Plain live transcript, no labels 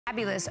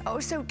fabulous, oh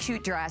so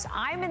cute dress.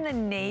 I'm in the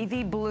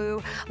navy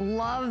blue.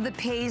 Love the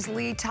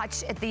paisley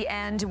touch at the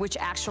end, which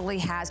actually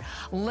has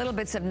little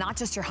bits of not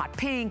just your hot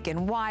pink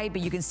and white,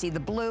 but you can see the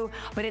blue.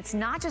 But it's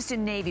not just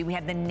in navy. We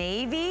have the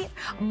navy,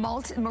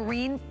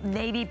 marine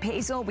navy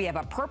paisley. We have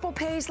a purple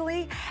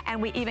paisley,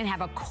 and we even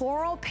have a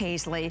coral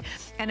paisley,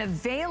 and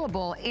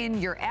available in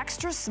your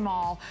extra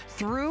small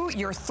through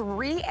your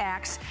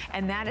 3X,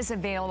 and that is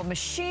available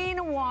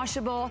machine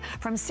washable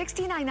from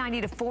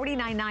 $69.90 to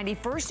 $49.90.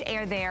 First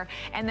air there,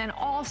 and then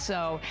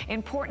also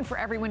important for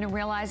everyone to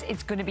realize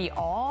it's going to be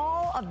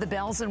all of the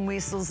bells and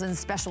whistles and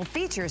special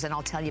features, and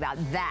I'll tell you about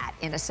that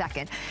in a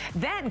second.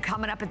 Then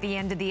coming up at the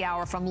end of the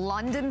hour from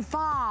London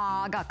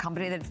Fog, a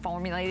company that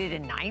formulated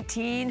in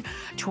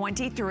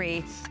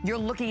 1923, you're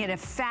looking at a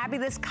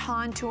fabulous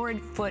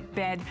contoured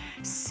footbed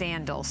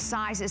sandal.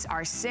 Sizes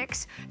are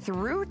 6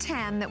 through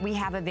 10 that we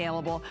have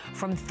available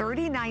from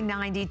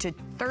 $39.90 to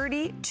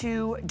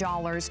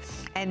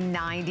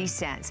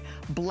 $32.90.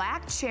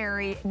 Black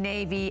cherry,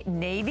 navy,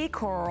 navy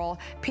coral,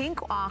 pink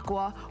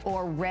aqua,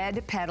 or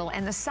red petal.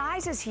 And the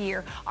sizes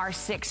here are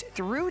 6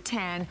 through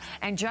 10.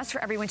 And just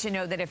for everyone to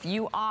know that if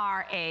you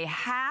are a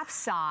half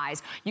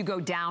size, you go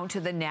down to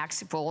the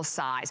next full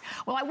size.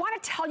 Well, I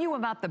want to tell you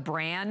about the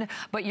brand,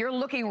 but you're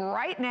looking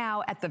right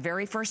now at the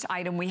very first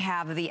item we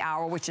have of the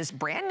hour, which is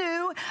brand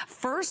new,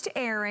 first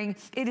airing.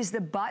 It is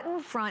the button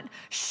front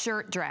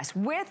shirt dress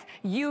with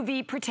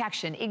UV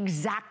protection.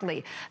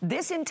 Exactly.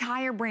 This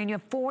entire brand, you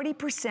have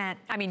 40%,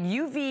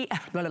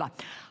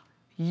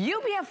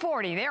 UPF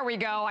 40, there we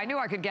go. I knew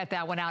I could get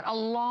that one out.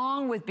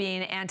 Along with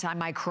being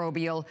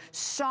antimicrobial,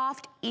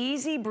 soft,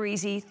 easy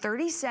breezy,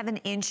 37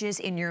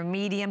 inches in your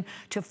medium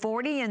to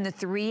 40 in the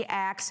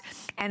 3X.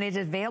 And it is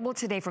available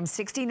today from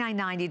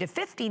 $69.90 to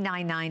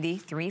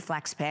 $59.90, 3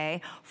 flex pay,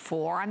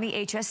 4 on the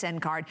HSN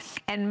card.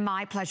 And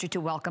my pleasure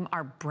to welcome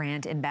our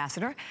brand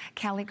ambassador,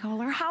 Kelly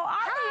Kohler. How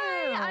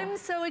are you? I'm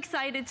so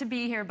excited to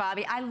be here,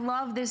 Bobbi. I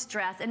love this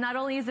dress. And not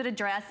only is it a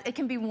dress, it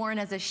can be worn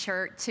as a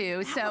shirt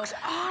too. That looks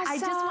awesome. I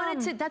just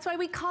wanted to, that's why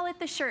we call it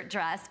the shirt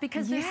dress,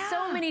 because there's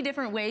so many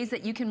different ways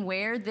that you can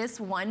wear this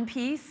one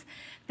piece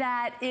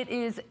that it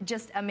is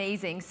just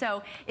amazing.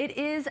 So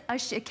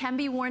it can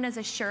be worn as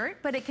a shirt,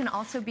 but it can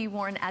also be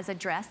worn as a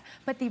dress.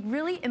 But the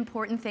really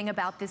important thing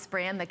about this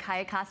brand, the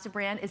Caya Costa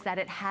brand, is that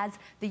it has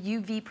the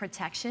UV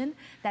protection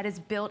that is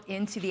built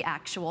into the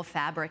actual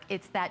fabric.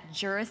 It's that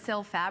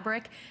Duracell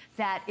fabric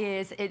that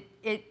is,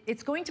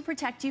 it's going to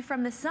protect you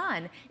from the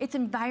sun. It's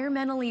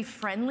environmentally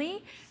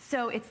friendly.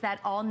 So it's that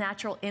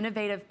all-natural,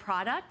 innovative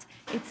product.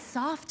 It's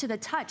soft to the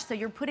touch, so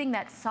you're putting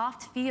that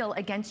soft feel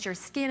against your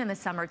skin in the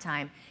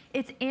summertime.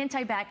 It's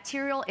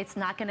antibacterial, it's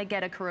not gonna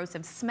get a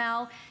corrosive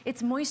smell.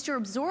 It's moisture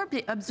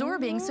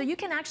absorbing, so you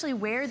can actually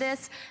wear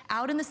this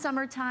out in the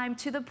summertime,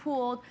 to the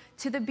pool,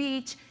 to the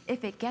beach.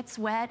 If it gets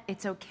wet,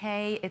 it's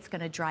okay, it's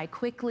gonna dry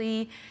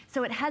quickly.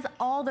 So it has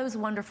all those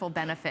wonderful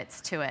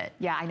benefits to it.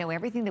 Yeah, I know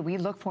everything that we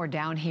look for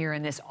down here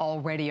in this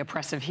already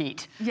oppressive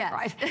heat. Yes.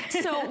 Right?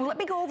 So let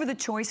me go over the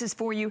choices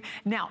for you.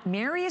 Now,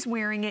 Mary is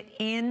wearing it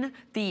in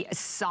the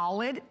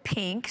solid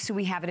pink, so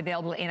we have it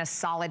available in a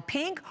solid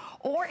pink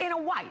or in a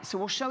white. So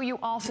we'll show you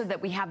also that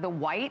we have the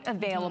white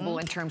available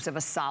in terms of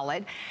a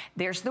solid.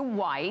 There's the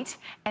white,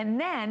 and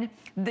then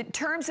the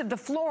terms of the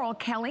floral,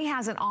 Kelly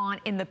has it on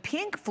in the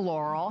pink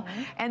floral,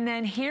 and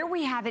then here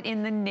we have it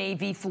in the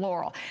navy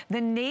floral.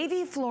 The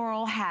navy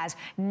floral has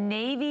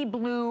navy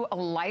blue,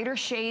 lighter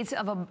shades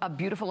of a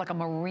beautiful, like a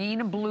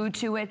marine blue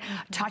to it,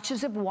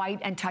 touches of white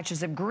and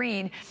touches of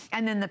green,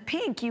 and then the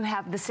pink, you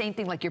have the same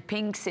thing, like your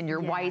pinks and your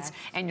whites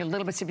and your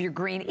little bits of your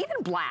green,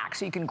 even black,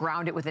 so you can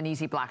ground it with an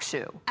easy black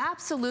shoe.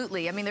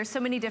 Absolutely. I mean, there's so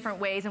many different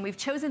ways, and we've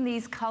chosen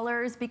these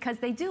colors because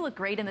they do look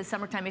great in the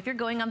summertime. If you're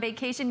going on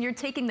vacation, you're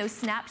taking those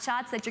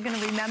snapshots that you're going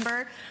to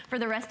remember for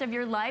the rest of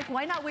your life.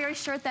 Why not wear a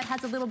shirt that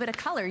has a little bit of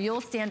color?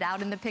 You'll stand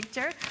out in the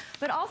picture,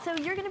 but also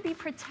you're going to be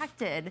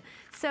protected.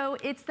 So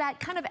it's that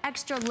kind of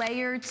extra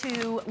layer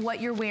to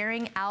what you're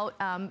wearing out,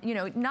 you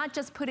know, not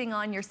just putting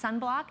on your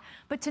sunblock,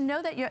 but to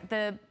know that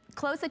the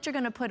clothes that you're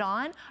gonna put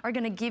on are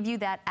gonna give you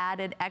that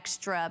added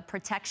extra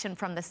protection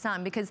from the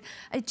sun, because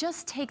it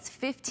just takes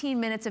 15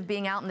 minutes of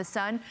being out in the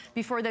sun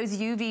before those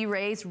UV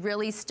rays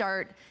really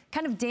start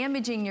kind of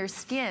damaging your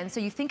skin. So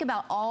you think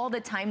about all the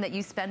time that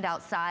you spend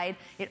outside,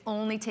 it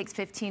only takes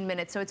 15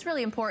 minutes. So it's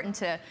really important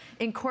to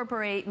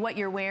incorporate what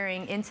you're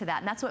wearing into that.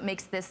 And that's what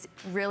makes this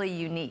really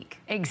unique.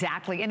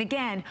 Exactly. And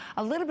again,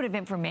 a little bit of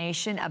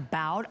information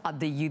about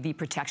the UV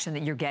protection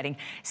that you're getting.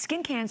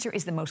 Skin cancer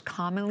is the most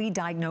commonly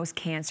diagnosed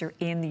cancer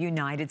in the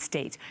United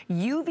States.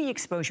 UV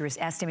exposure is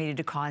estimated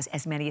to cause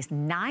as many as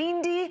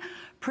 90%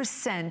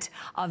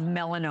 of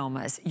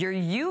melanomas. Your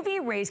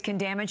UV rays can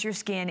damage your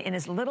skin in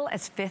as little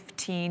as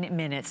 15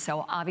 minutes.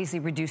 So obviously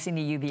reducing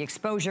the UV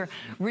exposure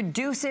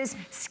reduces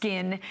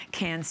skin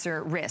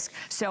cancer risk.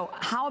 So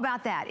how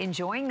about that?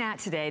 Enjoying that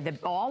today,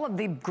 all of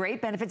the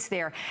great benefits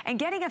there, and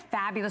getting a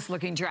fabulous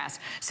looking dress.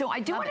 So I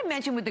do want to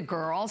mention with the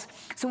girls,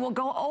 so we'll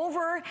go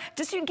over,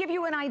 just to give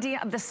you an idea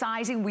of the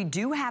sizing, we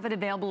do have it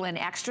available in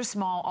extra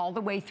small all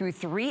the way through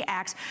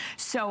 3X.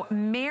 So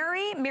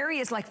Mary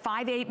is like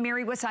 5'8".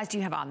 Mary, what size do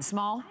you have on?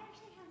 Small?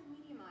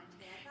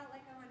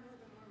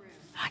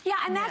 Yeah,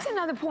 and that's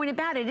another point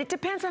about it. It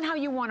depends on how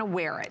you want to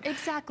wear it.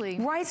 Exactly.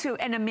 Right, so,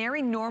 and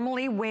Mary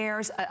normally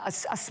wears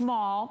a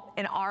small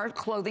in our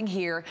clothing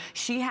here.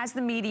 She has the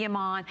medium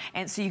on,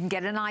 and so you can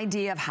get an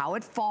idea of how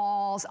it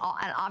falls.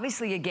 And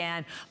obviously,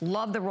 again,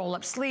 love the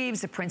roll-up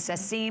sleeves, the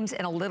princess seams,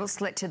 and a little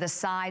slit to the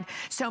side.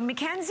 So,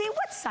 Mackenzie,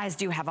 what size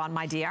do you have on,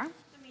 my dear?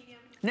 The medium.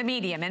 The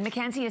medium, and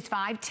Mackenzie is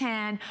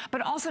 5'10", but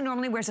also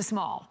normally wears a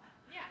small.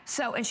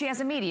 So, and she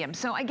has a medium.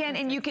 So again,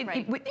 and you can,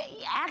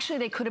 actually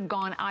they could have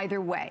gone either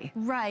way.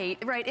 Right.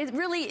 It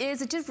really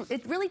is.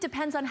 It really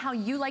depends on how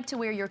you like to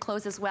wear your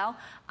clothes as well.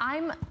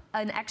 I'm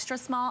an extra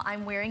small.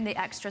 I'm wearing the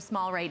extra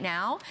small right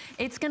now.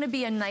 It's gonna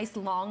be a nice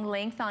long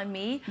length on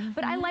me,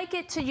 but I like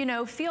it to, you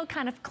know, feel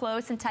kind of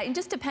close and tight. And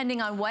just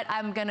depending on what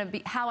I'm gonna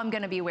be, how I'm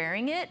gonna be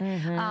wearing it,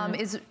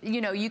 is,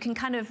 you know, you can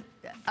kind of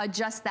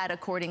adjust that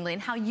accordingly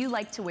and how you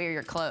like to wear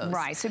your clothes.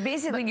 Right, so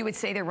basically you would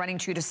say they're running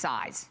true to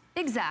size.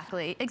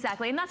 Exactly.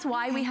 And that's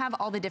why we have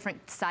all the different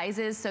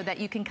sizes, so that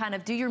you can kind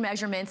of do your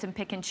measurements and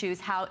pick and choose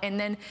how, and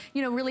then,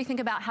 you know, really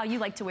think about how you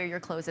like to wear your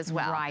clothes as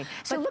well. Right.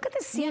 So look at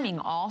the seaming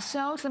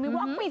also. So let me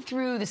walk me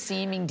through the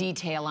seaming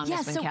detail on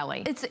this one,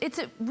 Kelly. It's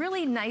a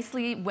really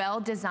nicely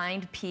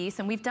well-designed piece,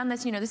 and we've done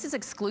this, you know, this is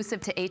exclusive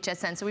to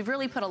HSN, so we've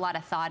really put a lot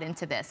of thought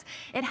into this.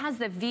 It has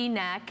the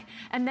V-neck,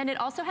 and then it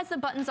also has the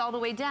buttons all the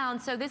way down,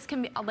 so this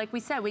can be, like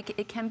we said,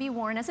 it can be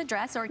worn as a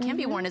dress, or it can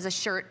be worn as a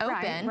shirt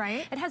open.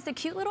 Right. It has the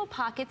cute little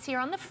pockets here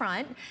on the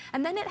front,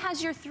 and then it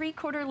has your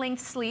 3/4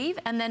 length sleeve,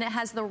 and then it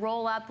has the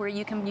roll up where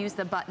you can use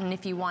the button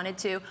if you wanted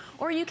to,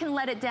 or you can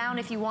let it down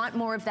if you want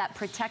more of that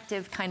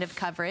protective kind of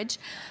coverage.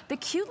 The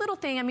cute little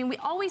thing, I mean, we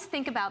always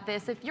think about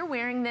this, if you're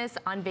wearing this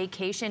on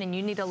vacation and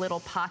you need a little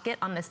pocket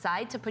on the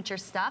side to put your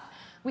stuff,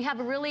 we have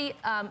a really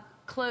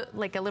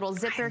like a little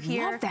zipper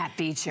here. I love that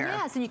feature.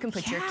 Yes, and you can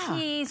put your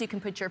keys, you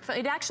can put your phone.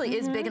 It actually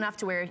is big enough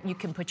to where you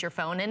can put your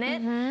phone in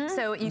it.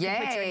 So you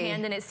can put your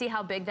hand in it, see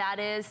how big that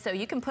is. So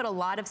you can put a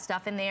lot of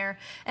stuff in there.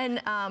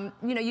 And,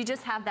 you know, you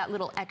just have that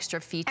little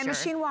extra feature. And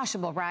machine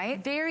washable,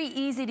 right? Very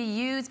easy to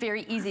use,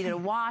 very easy to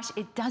wash.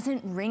 It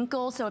doesn't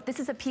wrinkle. So if this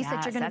is a piece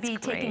that you're going to be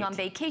taking on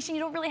vacation,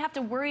 you don't really have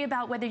to worry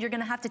about whether you're going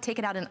to have to take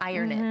it out and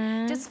iron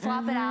it. Just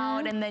flop it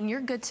out and then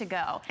you're good to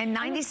go. And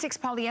 96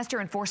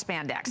 polyester and 4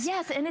 spandex.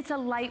 Yes, and it's a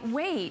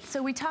lightweight.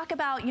 So we talk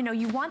about, you know,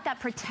 you want that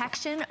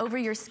protection over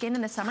your skin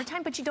in the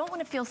summertime, but you don't want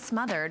to feel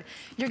smothered.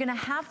 You're going to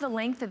have the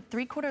length of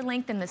 3/4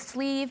 length in the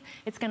sleeve.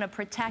 It's going to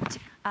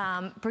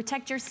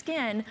protect your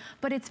skin,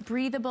 but it's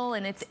breathable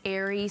and it's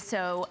airy.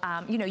 So,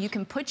 you know, you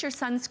can put your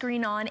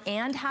sunscreen on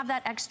and have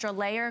that extra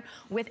layer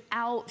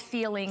without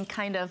feeling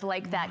kind of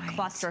like that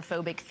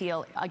claustrophobic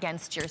feel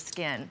against your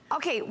skin.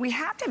 Okay, we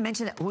have to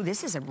mention that, oh,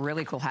 this is a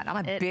really cool hat. I'm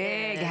a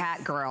big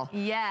hat girl.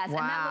 Yes, and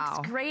that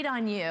looks great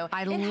on you.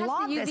 I love it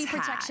has the this UV hat.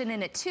 protection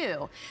in it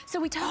too.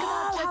 So we talk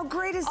about how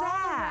great is that?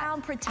 all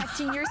around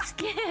protecting your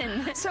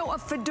skin. So a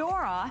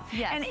fedora,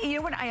 and you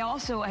know what, I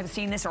also have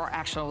seen this, or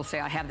actually I will say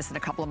I have this in a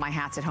couple of my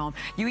hats at home.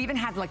 You even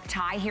have like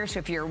tie here, so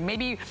if you're,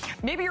 maybe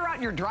you're out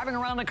and you're driving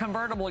around in a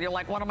convertible, you're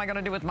like, what am I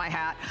gonna do with my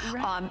hat?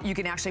 Right. You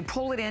can actually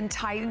pull it in,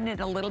 tighten it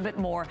a little bit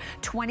more.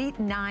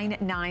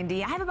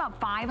 $29.90. I have about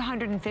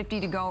 550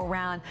 to go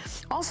around.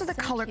 Also the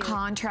color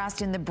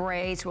contrast in the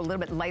braids, so a little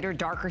bit lighter,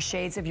 darker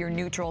shades of your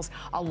neutrals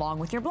along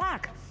with your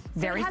black.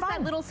 Very fun. It has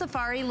that little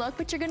safari look,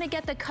 but you're going to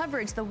get the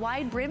coverage. The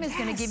wide brim is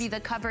going to give you the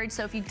coverage.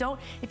 So if you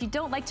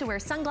don't like to wear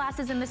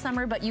sunglasses in the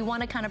summer, but you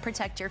want to kind of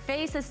protect your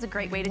face, this is a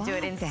great way to do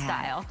it in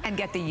style. And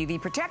get the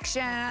UV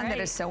protection that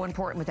is so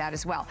important with that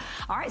as well.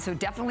 All right, so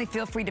definitely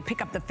feel free to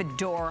pick up the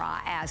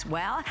fedora as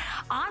well.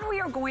 On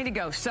we are going to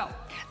go. So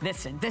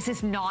listen, this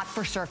is not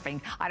for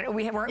surfing.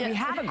 We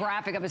have a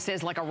graphic of it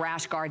says like a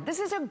rash guard. This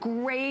is a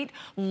great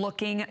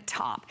looking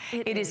top.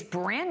 It is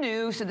brand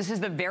new, so this is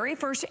the very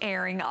first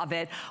airing of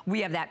it.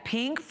 We have that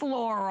pink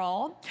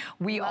floral.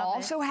 We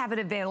also have it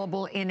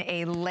available in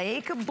a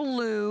lake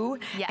blue,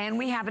 and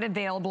we have it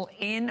available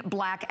in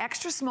black,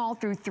 extra small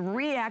through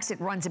 3X.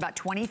 It runs about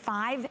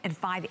 25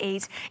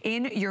 5/8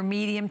 in your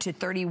medium to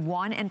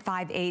 31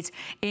 5/8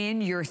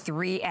 in your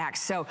 3X.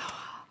 So,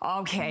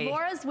 okay.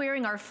 Laura's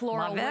wearing our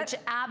floral, which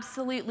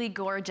absolutely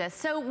gorgeous.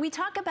 So we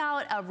talk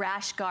about a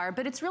rash guard,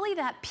 but it's really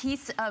that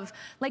piece of,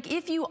 like,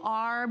 if you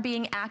are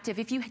being active,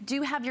 if you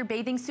do have your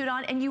bathing suit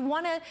on and you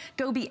want to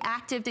go be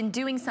active in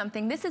doing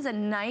something, this is a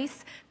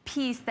nice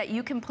piece that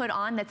you can put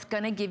on that's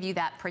going to give you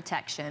that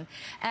protection.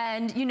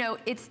 And, you know,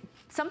 it's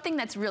something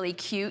that's really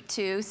cute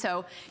too.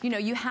 So, you know,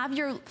 you have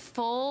your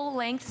full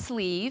length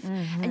sleeve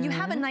and you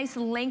have a nice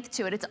length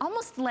to it. It's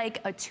almost like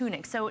a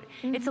tunic. So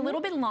it's a little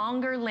bit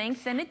longer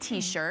length than a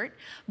t-shirt,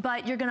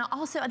 but you're gonna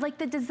also, like,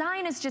 the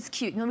design is just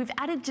cute. You know, we've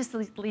added just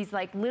these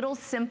like little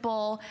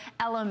simple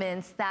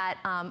elements that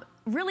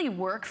really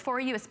work for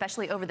you,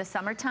 especially over the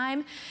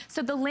summertime.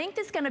 So the length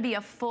is gonna be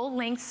a full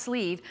length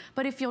sleeve,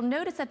 but if you'll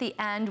notice at the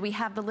end, we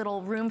have the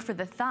little room for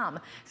the thumb.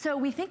 So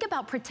we think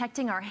about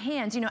protecting our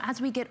hands. You know,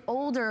 as we get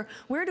older,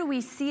 where do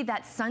we see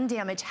that sun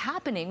damage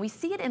happening? We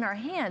see it in our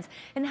hands.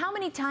 And how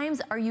many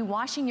times are you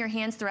washing your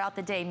hands throughout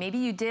the day? Maybe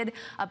you did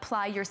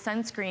apply your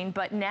sunscreen,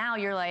 but now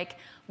you're like,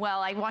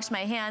 well, I wash my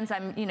hands,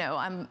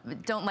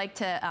 don't like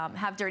to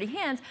have dirty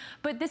hands,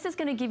 but this is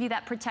gonna give you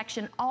that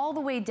protection all the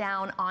way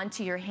down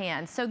onto your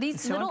hands. So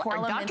these little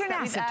elements Dr.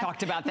 Nassif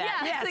talked about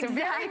that. Yes,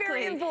 exactly. Very,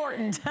 very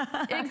important.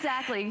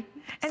 Exactly.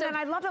 And then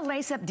I love the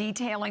lace-up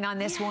detailing on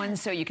this one,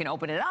 so you can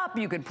open it up,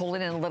 you could pull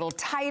it in a little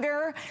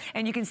tighter,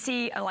 and you can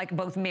see like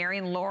both Mary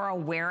and Laura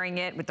wearing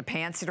it with the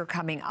pants that are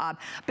coming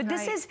up. But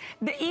this is,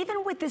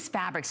 even with this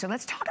fabric, so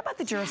let's talk about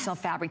the Duracell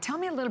fabric. Tell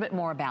me a little bit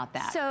more about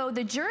that. So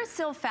the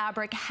Duracell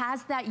fabric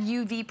has that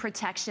UV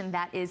protection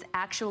that is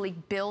actually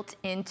built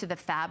into the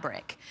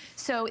fabric.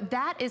 So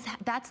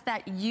that's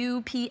that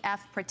UPF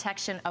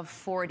protection of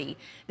 40.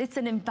 It's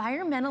an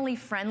environmentally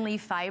friendly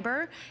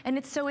fiber, and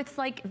it's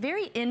like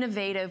very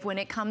innovative when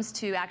it comes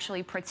to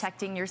actually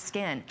protecting your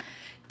skin.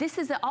 This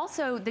is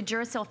also, the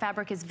Duracell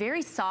fabric is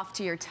very soft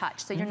to your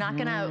touch, so you're not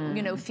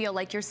gonna, feel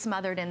like you're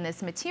smothered in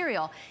this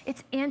material.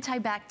 It's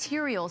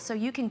antibacterial, so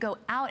you can go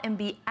out and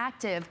be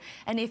active,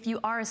 and if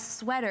you are a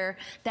sweater,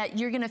 that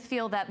you're gonna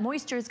feel that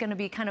moisture is gonna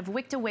be kind of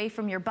wicked away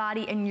from your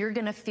body, and you're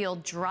gonna feel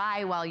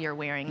dry while you're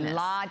wearing this. A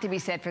lot to be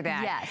said for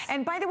that. Yes.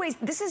 And by the way,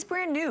 this is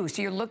brand new,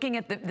 so you're looking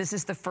at this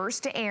is the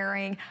first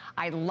airing.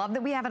 I love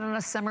that we have it on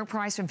a summer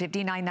price from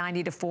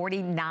 $59.90 to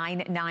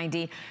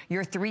 $49.90.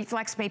 Your 3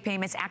 flex pay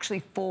payments, actually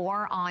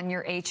 4 on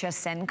your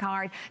HSN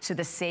card, so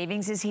the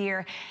savings is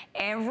here.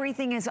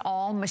 Everything is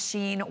all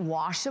machine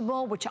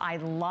washable, which I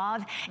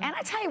love. And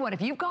I tell you what,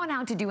 if you've gone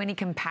out to do any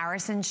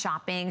comparison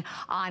shopping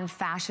on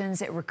fashions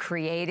that were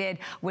created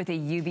with a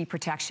UV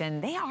protection,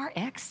 they are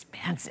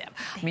expensive.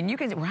 I mean, you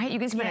can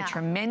spend a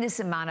tremendous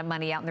amount of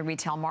money out in the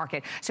retail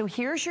market. So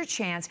here's your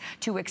chance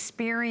to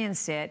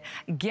experience it.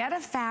 Get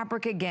a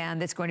fabric again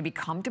that's going to be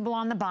comfortable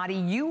on the body.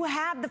 You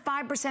have the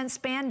 5%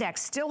 spandex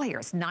still here.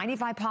 It's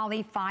 95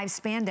 poly, 5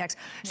 spandex.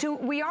 So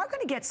we are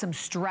going to get some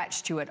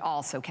stretch to it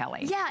also, Kelly.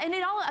 Yeah, and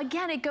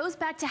it goes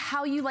back to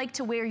how you like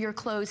to wear your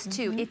clothes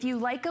too. If you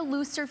like a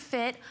looser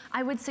fit,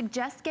 I would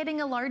suggest getting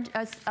a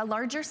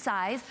larger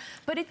size,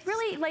 but it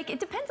really,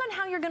 it depends on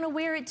how you're going to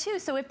wear it too.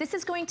 So if this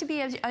is going to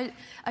be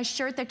a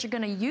shirt that you're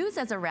going to use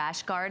as a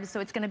rash guard, so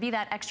it's going to be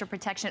that extra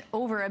protection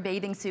over a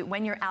bathing suit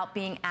when you're out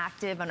being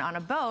active and on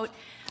a boat,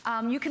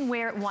 you can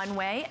wear it one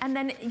way, and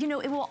then,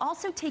 it will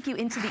also take you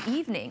into the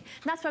evening.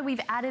 And that's why we've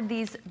added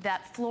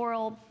that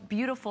floral,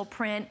 beautiful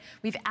print.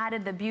 We've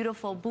added the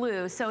beautiful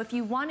blue. So if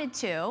you wanted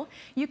to,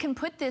 you can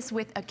put this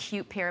with a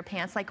cute pair of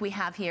pants like we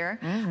have here.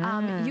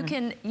 You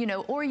can,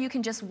 or you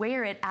can just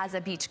wear it as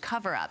a beach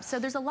cover-up. So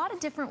there's a lot of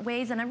different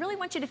ways, and I really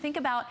want you to think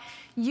about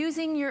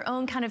using your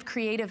own kind of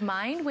creative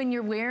mind when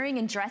you're wearing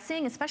and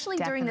dressing, especially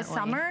during the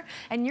summer,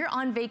 and you're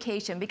on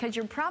vacation, because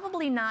you're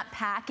probably not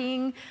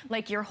packing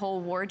like your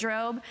whole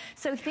wardrobe.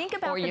 So think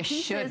about the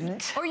pieces.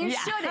 Shouldn't. Or you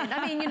shouldn't.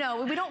 I mean, we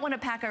don't want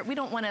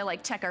to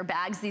check our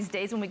bags these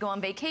days when we go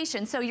on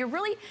vacation. So you're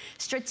really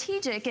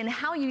strategic in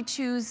how you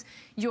choose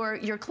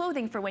your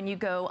clothing for when you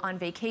go on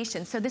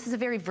vacation. So this is a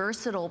very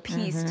versatile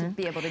piece to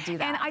be able to do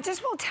that. And I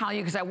just will tell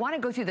you, because I want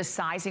to go through the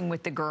sizing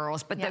with the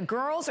girls, but the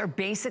girls are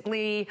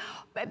basically,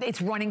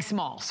 it's running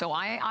small. So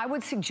I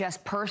would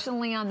suggest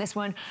personally on this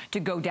one to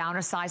go down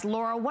a size.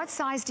 Laura, what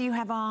size do you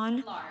have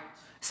on? Large.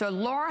 So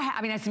Laura,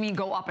 that's mean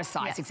go up a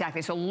size,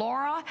 exactly. So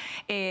Laura,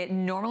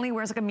 normally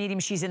wears like a medium.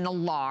 She's in the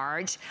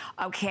large.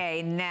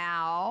 Okay,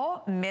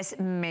 now Miss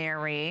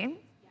Mary.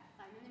 Yes,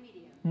 I'm in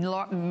the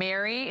medium.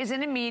 Mary is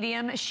in a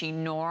medium. She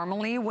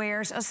normally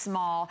wears a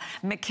small.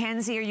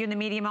 Mackenzie, are you in the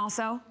medium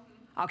also?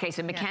 Okay,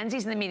 so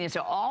Mackenzie's in the medium.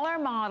 So all our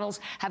models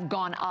have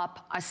gone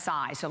up a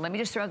size. So let me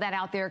just throw that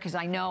out there, because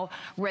I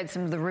read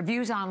some of the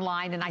reviews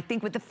online, and I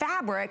think with the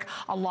fabric,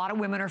 a lot of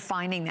women are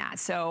finding that.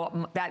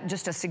 So that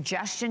just a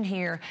suggestion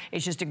here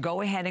is just to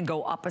go ahead and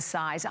go up a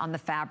size on the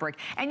fabric.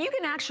 And you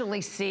can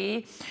actually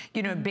see,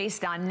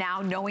 based on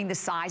now knowing the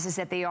sizes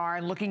that they are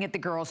and looking at the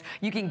girls,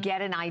 you can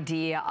get an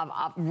idea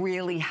of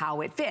really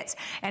how it fits.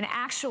 And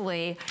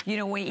actually,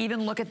 we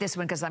even look at this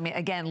one, because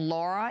again,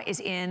 Laura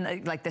is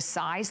in like the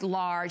size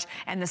large,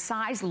 and the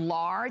size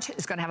large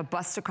is going to have a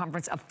bust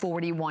circumference of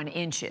 41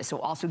 inches. So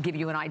also give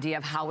you an idea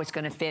of how it's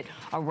going to fit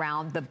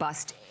around the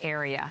bust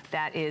area.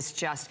 That is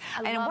just,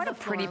 and what a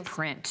pretty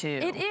print too.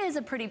 It is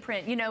a pretty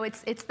print.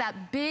 It's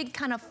that big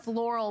kind of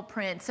floral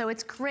print. So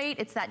it's great.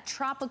 It's that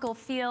tropical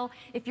feel.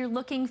 If you're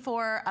looking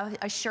for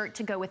a shirt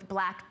to go with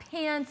black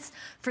pants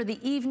for the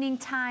evening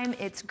time,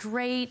 it's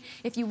great.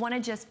 If you want to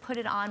just put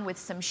it on with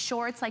some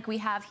shorts like we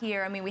have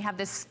here. We have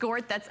this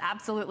skirt that's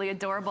absolutely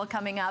adorable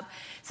coming up.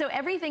 So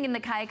everything in the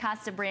Caya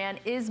Costa brand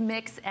is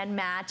mix and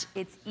match.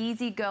 It's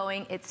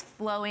easygoing, it's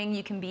flowing,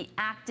 you can be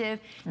active,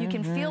 you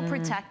can feel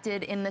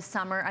protected in the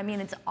summer.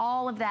 It's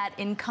all of that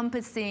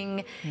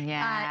encompassing,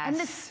 and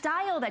the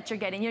style that you're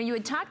getting. You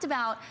had talked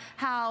about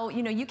how,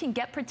 you can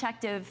get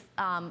protective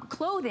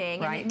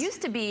clothing, and it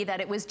used to be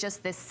that it was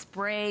just this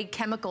spray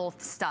chemical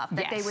stuff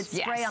that they would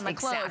spray on the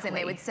clothes, and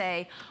they would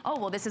say, oh,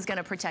 well, this is going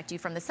to protect you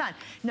from the sun.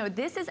 No,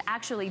 this is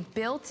actually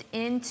built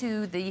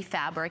into the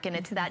fabric, and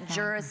it's that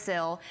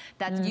Duracell,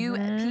 that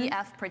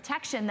UPF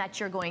protection that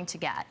you're going to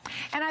get.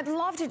 And I'd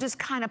love to just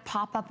kind of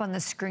pop up on the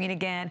screen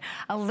again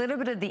a little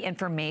bit of the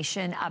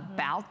information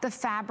about the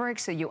fabric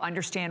so you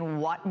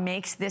understand what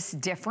makes this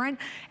different.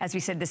 As we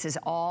said, this is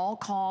all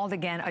called,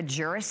 again, a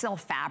Duracell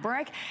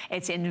fabric.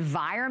 It's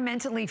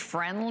environmentally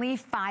friendly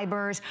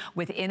fibers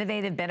with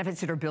innovative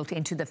benefits that are built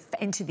into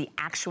the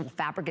actual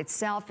fabric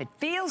itself. It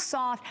feels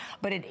soft,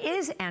 but it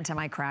is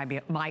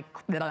antibacterial,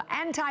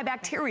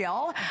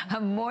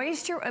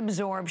 moisture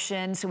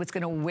absorption, so it's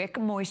going to wick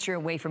moisture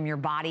away from your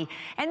body.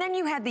 And then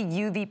you have the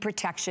UV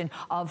protection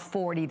of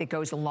 40 that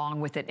goes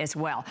along with it as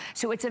well.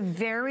 So it's a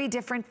very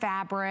different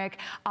fabric,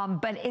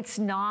 but it's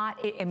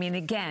not, I mean,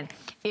 again,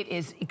 it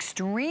is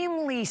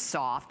extremely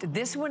soft.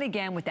 This one,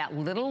 again, with that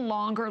little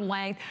longer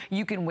length,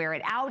 you can wear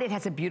it out. It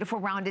has a beautiful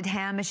rounded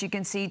hem, as you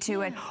can see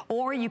to it,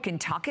 or you can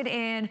tuck it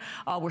in.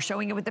 We're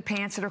showing it with the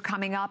pants that are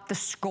coming up, the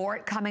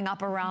skirt coming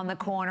up around the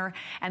corner,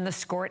 and the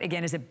skirt,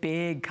 again, is a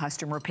big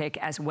customer pick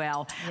as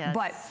well.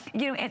 But,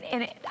 you know,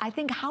 and I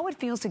think how it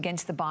feels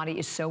against the body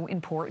is so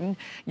important.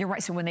 You're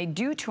right. So when they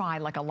do try,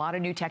 like, a lot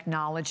of new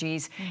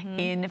technologies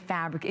in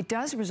fabric, it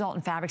does result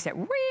in fabrics that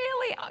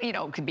really, you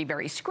know, can be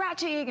very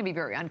scratchy, can be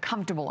very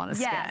uncomfortable on the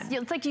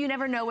skin. It's like you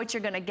never know what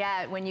you're going to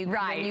get when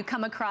you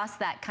come across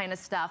that kind of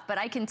stuff. But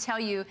I can tell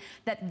you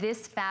that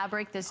this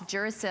fabric, this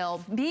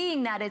Duracell,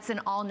 being that it's an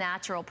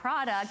all-natural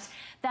product,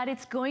 that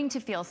it's going to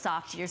feel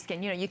soft to your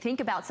skin. You know, you think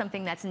about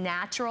something that's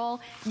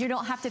natural, you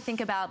don't have to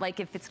think about, like,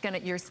 if it's gonna,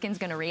 your skin's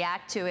gonna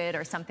react to it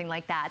or something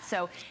like that.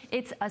 So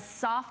it's a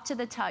soft to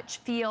the touch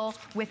feel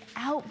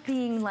without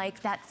being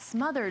like that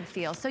smothered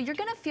feel. So you're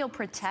gonna feel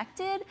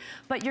protected,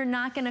 but you're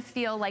not gonna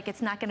feel like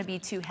it's not gonna be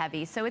too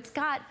heavy. So it's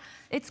got,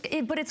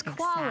 but it's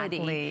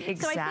quality.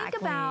 So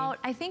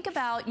I think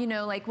about, you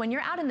know, like when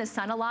you're out in the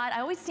sun a lot,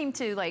 I always seem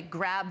to like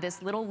grab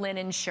this little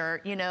linen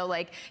shirt, you know,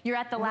 like you're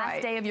at the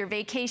last day of your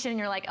vacation and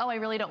you're like, oh, I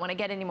really don't want to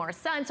get any more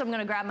sun, so I'm going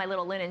to grab my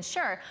little linen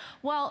shirt.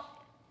 Well,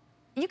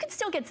 you can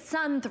still get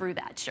sun through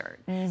that shirt.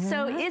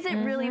 So is it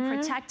really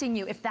protecting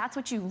you if that's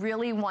what you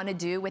really want to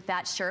do with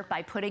that shirt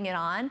by putting it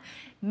on?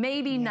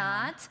 Maybe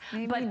not,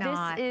 but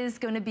this is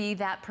going to be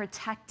that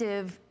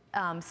protective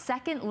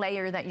second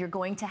layer that you're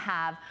going to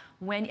have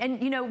when,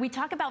 and you know, we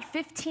talk about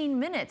 15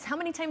 minutes. How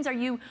many times are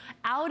you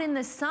out in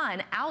the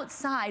sun,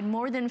 outside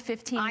more than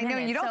 15 minutes? I know,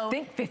 you don't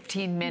think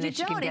 15 minutes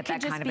you can get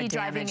that kind of a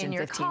damage in 15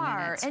 minutes. It could just be driving in your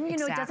car. And you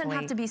know, it doesn't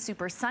have to be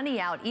super sunny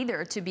out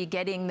either to be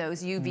getting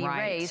those UV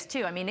rays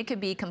too. I mean, it could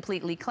be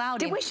completely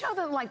cloudy. Did we show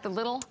the, like, the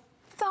little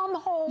thumb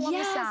hole on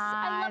the side?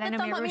 I love the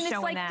thumb hole. I mean,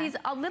 it's like these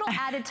little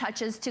added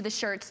touches to the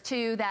shirts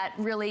too that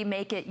really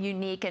make it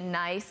unique and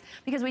nice,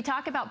 because we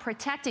talk about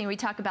protecting, we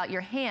talk about your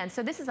hands.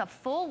 So this is a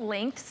full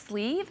length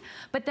sleeve,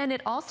 but then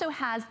it also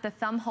has the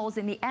thumb holes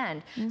in the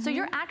end. So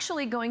you're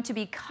actually going to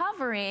be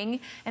covering,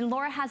 and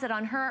Laura has it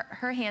on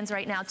her hands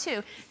right now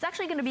too. It's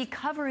actually going to be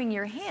covering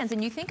your hands,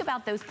 and you think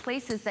about those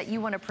places that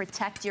you want to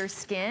protect your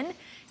skin.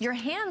 Your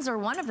hands are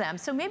one of them.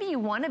 So maybe you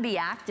want to be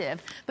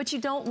active, but you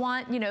don't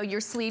want, you know,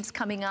 your sleeves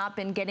coming up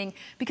and getting,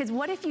 because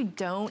what if you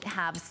don't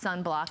have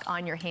sunblock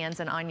on your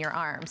hands and on your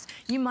arms?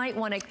 You might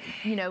want to,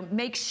 you know,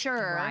 make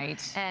sure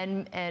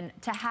and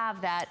to have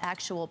that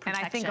actual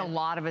protection. And I think a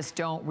lot of us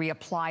don't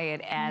reapply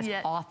it as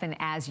often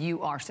as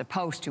you are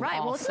supposed to.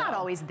 Well, it's not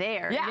always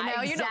there. You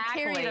know, you don't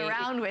carry it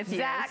around with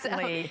you. So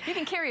you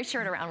can carry a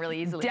shirt around really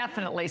easily.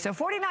 Definitely. So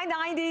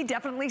 $49.90,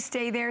 definitely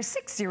stay there.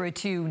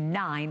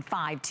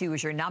 602-952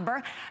 is your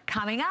number.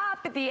 Coming up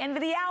at the end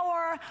of the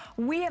hour,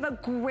 we have a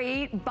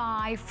great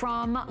buy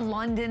from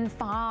London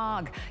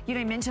Fog. You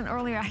know, I mentioned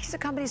earlier, the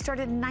company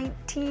started in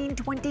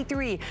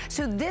 1923.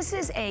 So this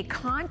is a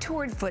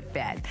contoured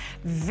footbed,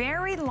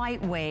 very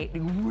lightweight,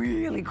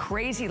 really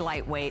crazy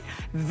lightweight,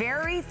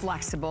 very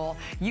flexible.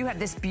 You have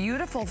this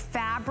beautiful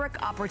fabric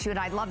upper to it.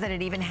 I love that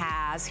it even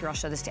has, here, I'll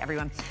show this to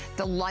everyone,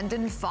 the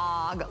London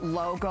Fog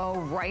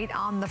logo right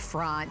on the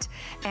front.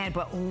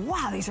 But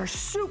wow, these are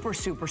super,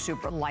 super,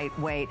 super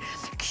lightweight.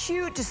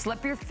 Cute to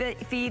slip your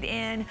feet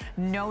in.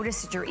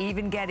 Notice that you're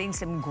even getting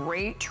some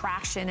great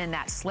traction in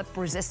that slip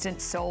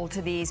resistant sole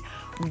to these.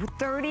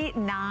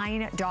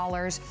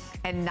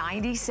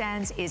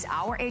 $39.90 is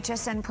our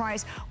HSN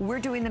price. We're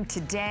doing them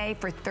today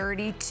for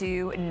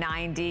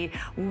 $32.90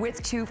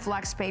 with 2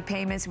 flex pay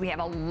payments. We have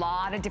a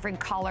lot of different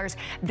colors.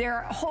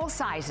 They're whole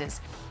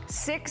sizes,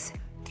 6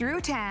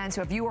 through 10,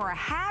 so if you are a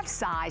half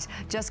size,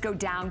 just go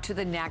down to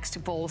the next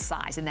full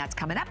size, and that's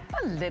coming up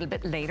a little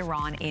bit later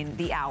on in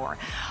the hour.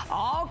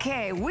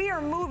 Okay, we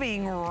are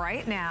moving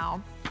right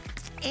now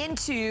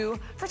into,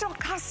 first of all,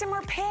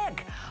 customer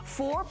pick.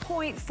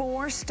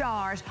 4.4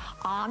 stars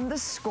on the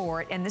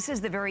skirt, and this is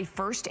the very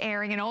first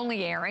airing and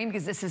only airing,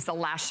 because this is the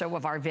last show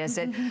of our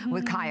visit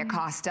with Caya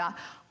Costa.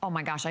 Oh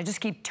my gosh, I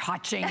just keep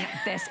touching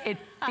this. It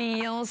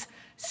feels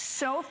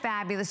so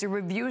fabulous. The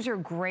reviews are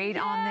great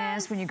on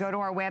this when you go to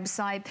our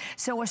website.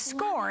 So a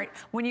skirt,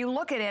 when you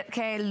look at it,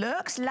 okay,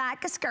 looks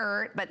like a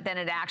skirt, but then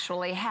it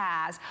actually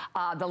has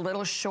the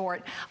little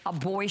short, a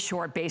boy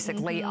short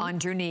basically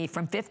underneath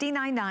from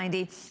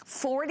 $59.90,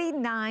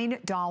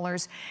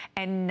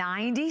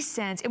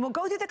 $49.90. And we'll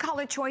go through the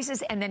color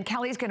choices and then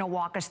Kelly's gonna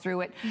walk us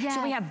through it. Yes.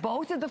 So we have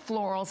both of the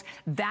florals.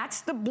 That's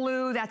the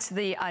blue, that's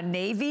the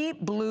navy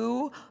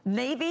blue,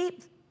 navy,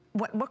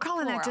 we're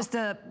calling that just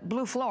a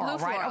blue floral, right?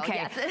 Floral, okay.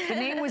 yes. The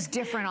name was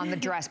different on the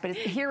dress, but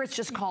here it's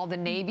just called the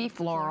navy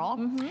floral.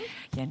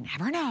 You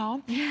never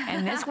know.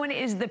 And this one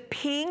is the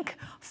pink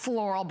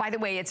floral. By the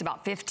way, it's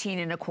about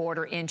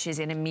 15¼ inches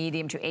in a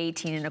medium to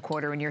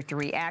 18¼ in your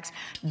 3X.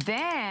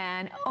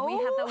 Then, we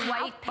have the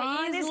white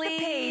paisley. Is the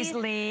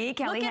paisley.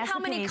 Kelly look at has how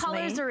the many paisley.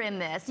 colors are in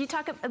this. You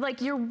talk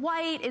like your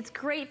white, it's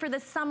great for the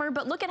summer,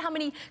 but look at how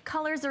many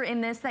colors are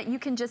in this that you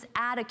can just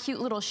add a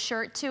cute little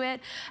shirt to it.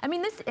 I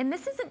mean, this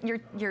isn't your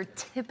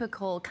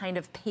typical kind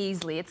of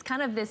paisley. It's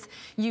kind of this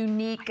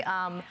unique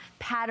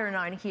pattern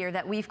on here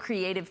that we've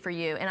created for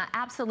you, and I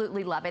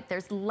absolutely love it.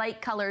 There's light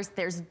colors,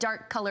 there's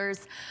dark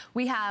colors.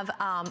 We have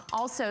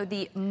also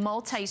the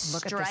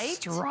multi-stripe, Look at the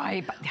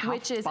stripe.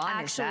 which is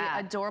actually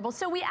adorable.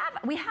 So we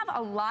have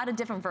a lot of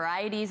different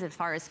varieties as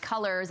far as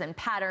colors and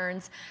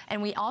patterns, and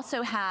we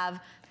also have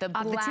the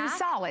black. The two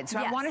solids. So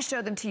yes. I want to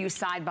show them to you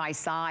side by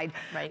side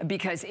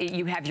because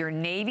you have your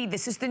navy.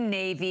 This is the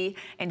navy,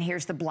 and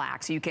here's the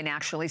black. So you can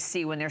actually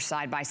see when they're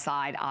side by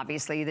side,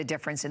 obviously, the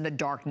difference in the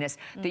darkness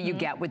that you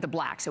get with the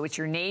black. So it's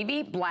your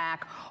navy,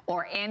 black,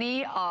 or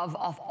any of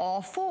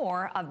all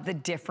four of the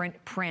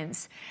different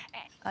prints.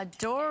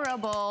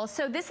 Adorable.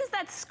 So this is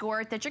that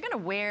skirt that you're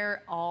gonna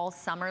wear all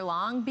summer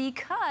long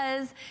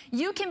because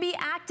you can be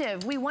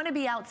active. We wanna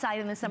be outside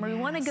in the summer. We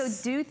wanna go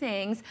do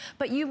things,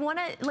 but you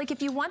wanna, like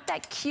if you want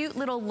that cute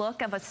little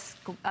look of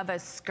a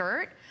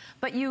skirt,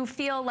 but you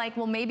feel like,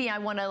 well, maybe I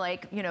wanna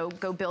like, you know,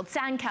 go build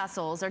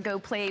sandcastles or go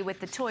play with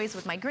the toys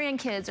with my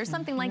grandkids or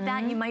something like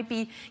that. You might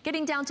be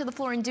getting down to the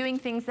floor and doing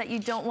things that you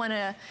don't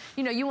wanna,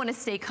 you know, you wanna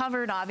stay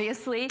covered,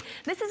 obviously.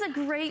 This is a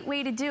great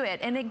way to do it,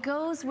 and it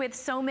goes with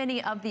so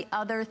many of the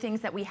other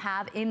things that we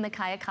have in the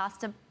Caya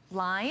Costa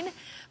line,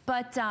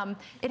 but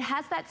it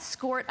has that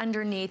skirt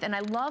underneath, and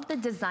I love the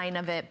design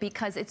of it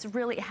because it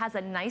has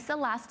a nice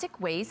elastic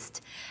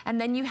waist,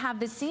 and then you have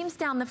the seams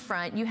down the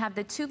front, you have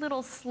the two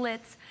little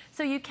slits,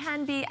 so you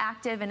can be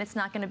active and it's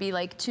not gonna be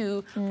like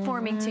too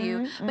forming to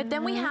you. But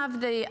then we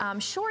have the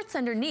shorts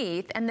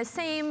underneath, and the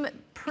same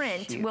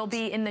print will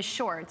be in the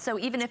shorts. So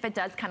even if it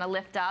does kind of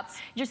lift up,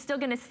 you're still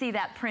gonna see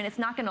that print. It's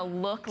not gonna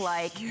look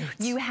like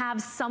you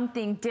have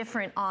something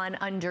different on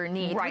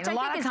underneath. Right, a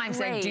lot of times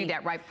they do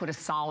that, right? Put a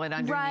solid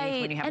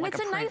underneath when you have like a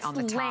print on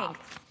the top.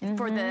 And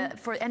it's a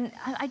nice length and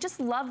I just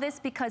love this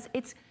because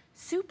it's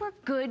super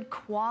good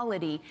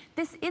quality.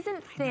 This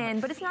isn't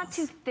thin, but it's not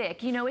too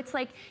thick. You know, it's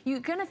like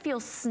you're gonna feel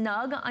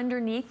snug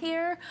underneath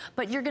here,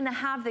 but you're gonna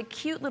have the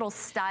cute little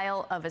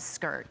style of a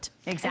skirt.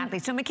 Exactly.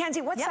 So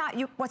Mackenzie, what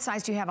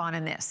size do you have on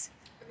in this?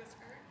 For the skirt,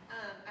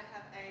 I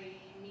have a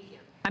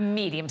medium. A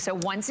medium. So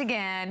once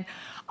again,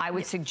 I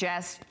would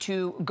suggest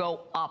to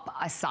go up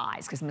a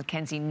size because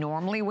Mackenzie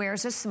normally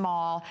wears a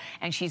small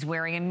and she's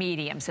wearing a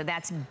medium. So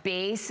that's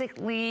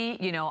basically,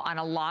 you know, on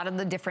a lot of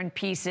the different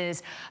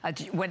pieces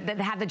that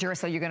have the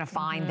Duracell, you're gonna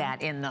find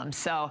that in them.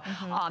 So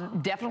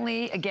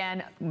definitely,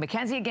 again,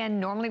 Mackenzie, again,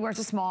 normally wears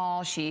a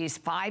small. She's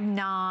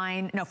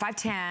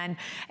 5'10",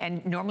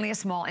 and normally a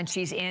small, and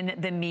she's in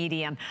the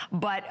medium.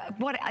 But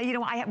what, you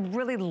know, I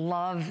really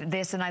love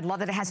this, and I love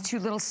that it has two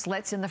little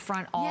slits in the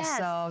front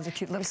also. The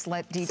cute little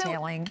slit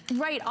detailing. So,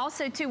 right.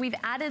 Also, too, we've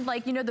added,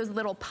 like, you know, those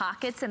little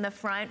pockets in the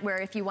front where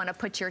if you want to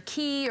put your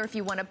key or if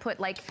you want to put,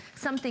 like,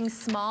 something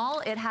small,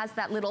 it has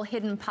that little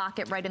hidden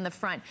pocket right in the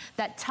front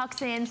that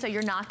tucks in so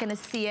you're not going to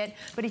see it.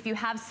 But if you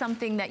have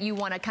something that you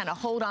want to kind of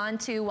hold on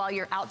to while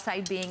you're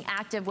outside being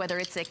active, whether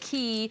it's a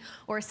key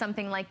or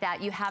something like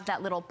that, you have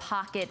that little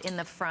pocket in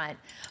the front.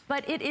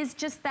 But it is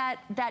just that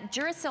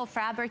Duracell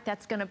fabric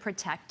that's going to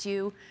protect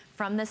you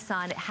from the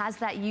sun. It has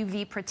that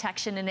UV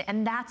protection in it,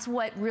 and that's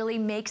what really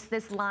makes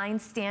this line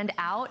stand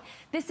out.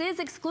 This is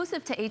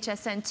exclusive to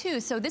HSN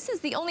too, so this is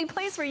the only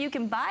place where you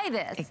can buy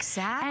this.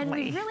 Exactly. And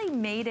we really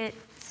made it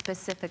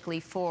specifically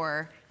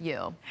for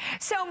you.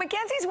 So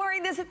Mackenzie's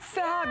wearing this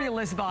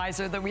fabulous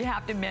visor that we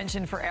have to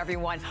mention for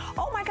everyone.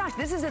 Oh my gosh,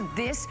 this is a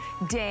this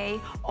day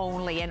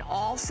only, and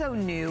also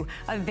new,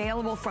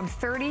 available from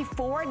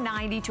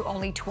 $34.90 to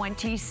only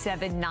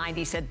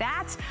 $27.90. So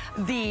that's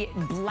the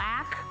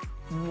black,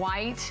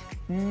 white,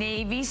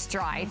 navy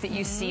stripe that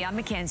you see on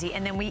Mackenzie,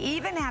 and then we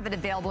even have it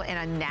available in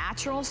a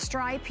natural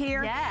stripe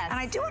here. Yes. And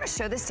I do want to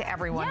show this to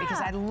everyone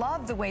because I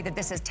love the way that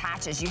this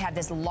attaches. You have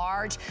this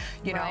large,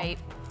 you know,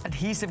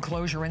 adhesive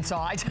closure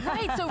inside.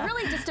 Right, so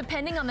really just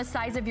depending on the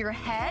size of your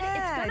head,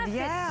 it's gonna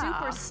fit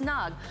super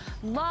snug.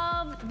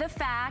 Love the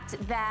fact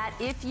that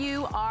if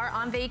you are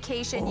on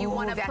vacation, you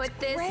wanna put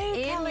this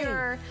in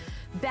your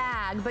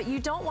bag, but you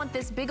don't want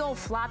this big old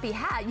floppy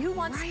hat. You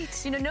want,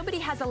 you know, nobody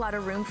has a lot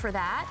of room for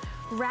that.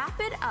 wrap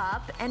it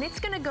up, and it's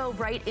gonna go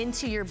right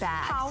into your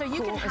bag. How so you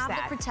cool can is have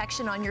that? the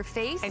protection on your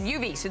face. And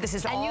UV, so this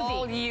is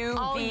all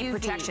UV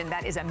protection.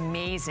 That is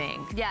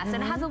amazing. Yes,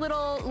 and it has a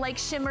little like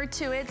shimmer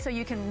to it, so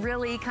you can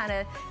really kind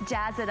of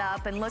jazz it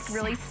up and look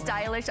really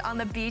stylish on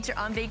the beach or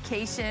on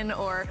vacation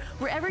or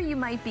wherever you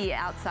might be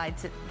outside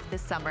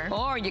this summer.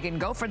 Or you can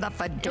go for the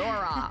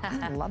fedora.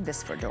 I love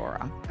this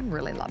fedora. I'm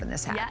really loving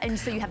this hat. Yeah, and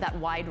so you have that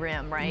wide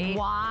rim, right?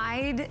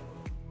 Wide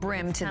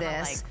brim to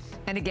this. Like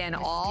and again,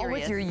 all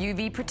with your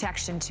UV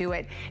protection to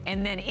it.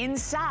 And then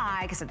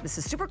inside, because this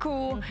is super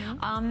cool,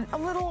 a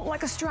little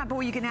like a strap, but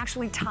where you can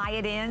actually tie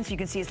it in. So you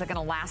can see it's like an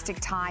elastic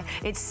tie.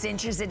 It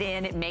cinches it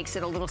in. It makes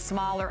it a little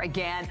smaller.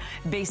 Again,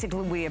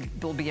 basically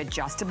will be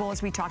adjustable,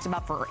 as we talked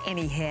about, for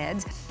any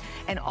heads.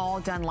 And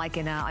all done like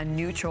in a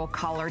neutral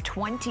color.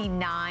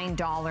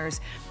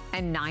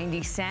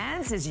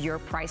 $29.90 is your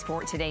price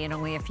for it today, and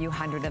only a few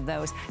hundred of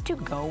those to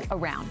go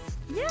around.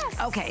 Yes.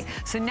 Okay,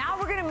 so now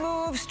we're gonna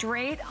move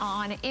straight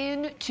on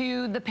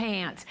into the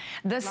pants.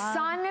 The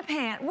sun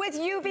pant with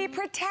UV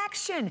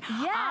protection.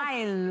 Yes.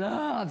 I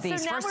love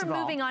these. So now First we're of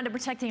all, moving on to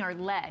protecting our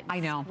legs. I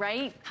know.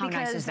 Right? How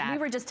because nice is that? We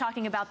were just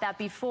talking about that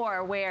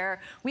before, where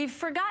we've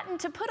forgotten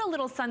to put a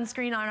little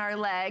sunscreen on our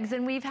legs,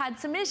 and we've had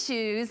some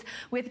issues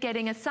with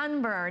getting a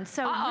sunburn.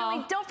 So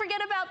really, don't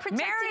forget about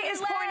protecting Mary your is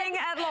legs. pointing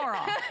at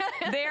Laura.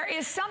 There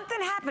is something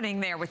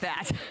happening there with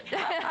that.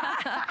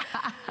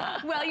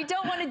 Well, you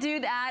don't want to do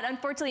that.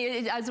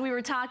 Unfortunately, as we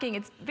were talking,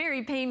 it's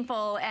very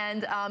painful,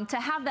 and to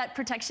have that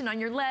protection on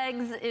your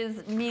legs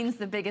means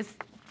the biggest,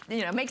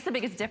 makes the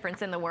biggest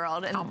difference in the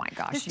world. And oh my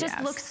gosh, this just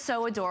looks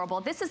so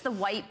adorable. This is the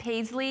white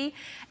paisley,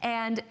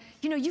 and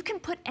you can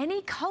put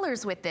any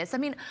colors with this. I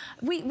mean,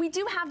 we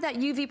do have that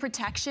UV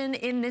protection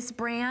in this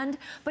brand,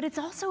 but it's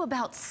also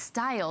about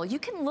style. You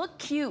can look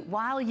cute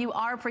while you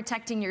are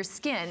protecting your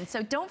skin,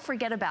 so don't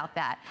forget about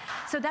that.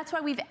 So that's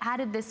why we've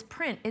added this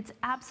print. It's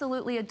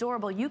absolutely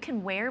adorable. You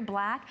can wear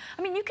black.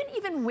 I mean, you can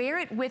even wear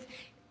it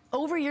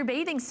over your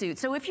bathing suit.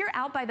 So if you're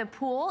out by the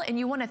pool and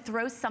you want to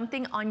throw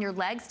something on your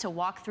legs to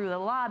walk through the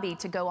lobby,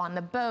 to go on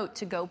the boat,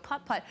 to go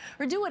putt-putt,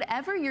 or do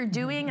whatever you're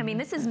doing, I mean,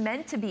 this is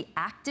meant to be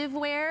active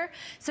wear,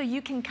 so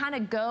you can kind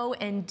of go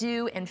and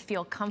do and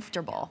feel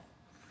comfortable.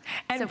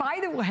 And by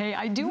the way,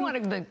 I do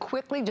want to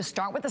quickly just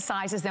start with the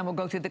sizes, then we'll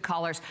go through the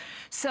colors.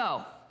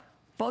 So,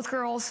 both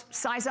girls,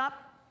 size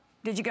up.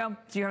 Did you go?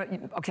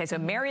 Okay, so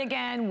Mary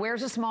again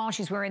wears a small.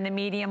 She's wearing the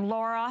medium.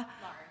 Laura?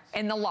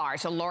 In the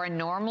large. So Laura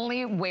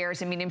normally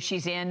wears a medium.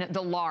 She's in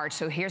the large.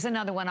 So here's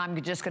another one I'm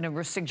just going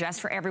to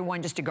suggest for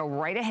everyone just to go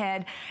right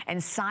ahead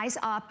and size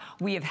up.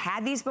 We have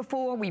had these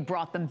before. We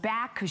brought them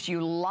back because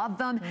you love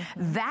them.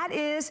 That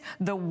is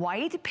the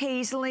white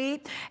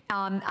paisley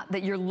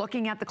that you're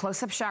looking at, the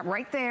close-up shot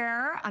right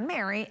there on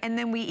Mary. And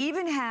then we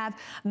even have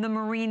the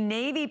marine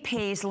navy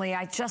paisley.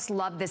 I just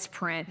love this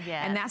print.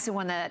 Yes. And that's the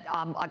one that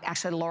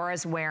actually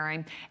Laura's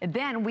wearing. And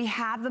then we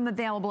have them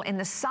available in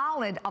the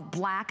solid of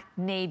black,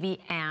 navy,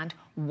 and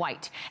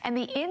white. And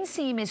the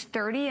inseam is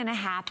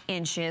 30.5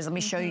 inches. Let me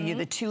show you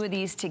the two of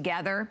these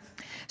together.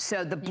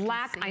 So the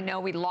black, I know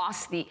we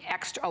lost the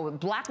extra,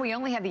 black we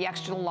only have the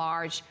extra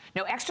large,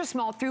 no, extra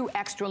small through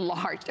extra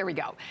large, there we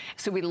go.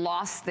 So we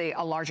lost the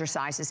larger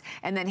sizes.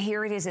 And then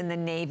here it is in the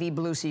navy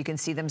blue, so you can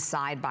see them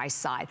side by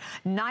side.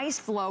 Nice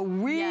flow,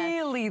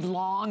 really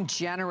long,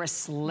 generous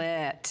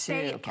slit too,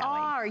 They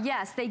are,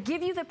 yes. They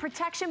give you the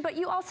protection, but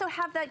you also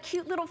have that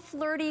cute little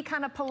flirty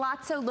kind of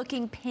palazzo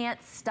looking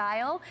pants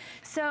style.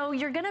 So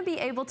you're gonna be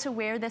able to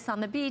wear this on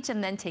the beach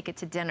and then take it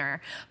to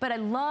dinner. But I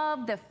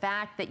love the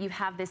fact that you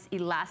have this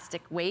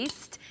elastic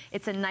waist.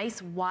 It's a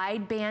nice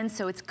wide band,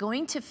 so it's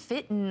going to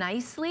fit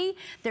nicely.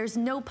 There's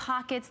no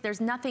pockets,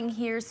 there's nothing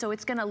here, so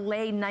it's gonna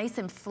lay nice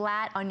and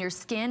flat on your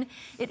skin.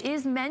 It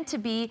is meant to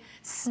be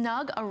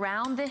snug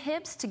around the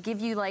hips to give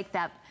you like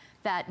that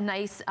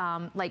nice,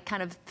 like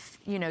kind of,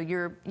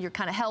 you're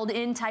kind of held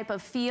in type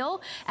of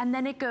feel. And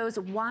then it goes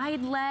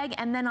wide leg,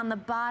 and then on the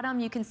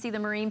bottom you can see the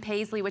marine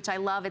paisley, which I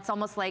love. It's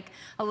almost like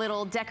a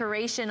little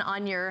decoration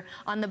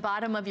on the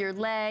bottom of your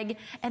leg,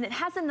 and it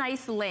has a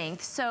nice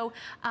length. So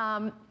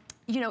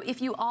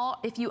if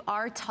you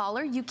are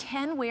taller, you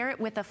can wear it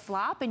with a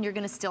flop and you're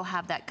gonna still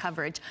have that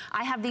coverage.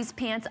 I have these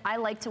pants, I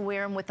like to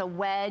wear them with a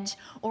wedge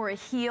or a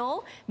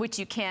heel, which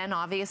you can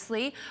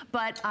obviously,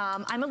 but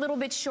I'm a little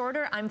bit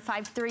shorter, I'm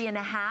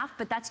 5'3½",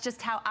 but that's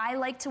just how I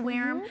like to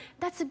wear them.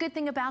 That's the good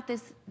thing about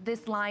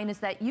this line is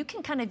that you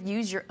can kind of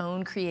use your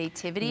own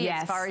creativity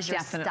as far as your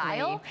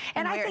style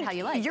and wear it how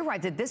you like. You're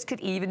right that this could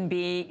even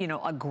be,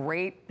 a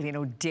great,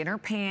 dinner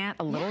pant,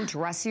 a little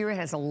dressier. It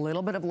has a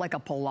little bit of like a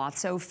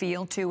palazzo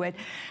feel to it.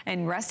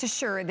 And rest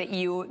assured that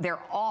they're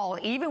all,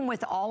 even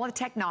with all of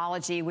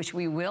technology, which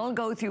we will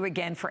go through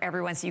again for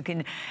everyone so you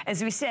can,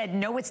 as we said,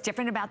 know what's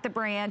different about the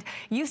brand.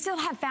 You still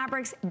have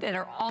fabrics that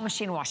are all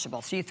machine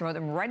washable. So you throw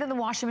them right in the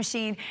washing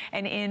machine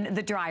and in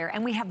the dryer.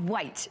 And we have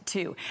white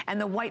too.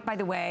 And the white, by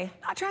the way,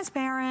 not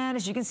transparent.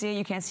 As you can see,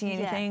 you can't see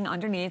anything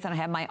underneath. And I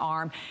have my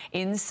arm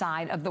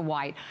inside of the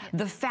white.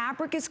 The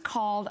fabric is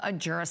called a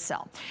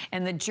Duracell.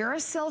 And the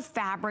Duracell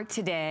fabric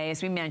today,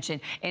 as we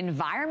mentioned,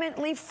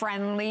 environmentally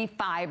friendly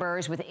fiber.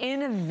 fibers with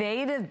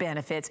innovative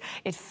benefits.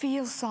 It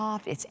feels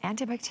soft, it's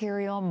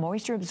antibacterial,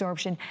 moisture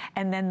absorption,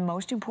 and then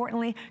most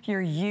importantly,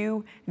 your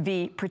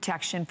UV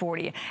protection for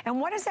you. And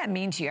what does that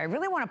mean to you? I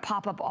really want to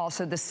pop up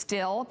also the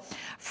still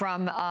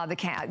from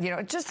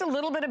just a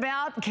little bit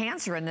about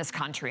cancer in this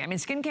country. I mean,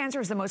 skin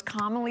cancer is the most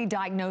commonly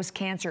diagnosed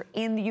cancer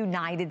in the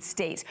United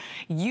States.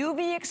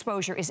 UV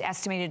exposure is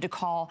estimated to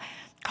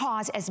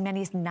cause as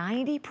many as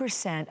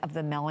 90% of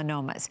the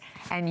melanomas.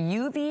 And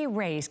UV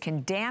rays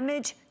can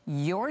damage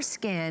your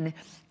skin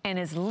in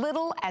as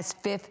little as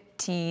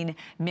 15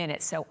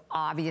 minutes. So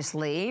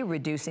obviously,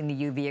 reducing the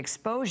UV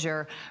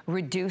exposure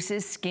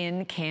reduces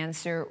skin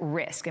cancer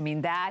risk. I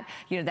mean,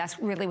 that's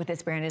really what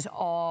this brand is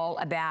all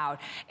about.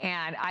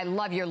 And I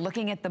love you're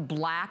looking at the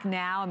black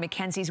now, and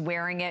Mackenzie's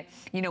wearing it,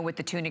 with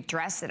the tunic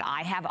dress that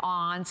I have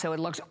on, so it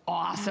looks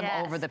awesome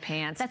over the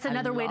pants. That's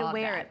another way to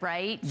wear it,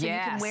 right? So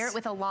yes. You can wear it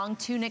with a long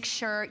tunic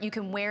shirt, you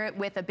can wear it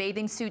with a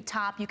bathing suit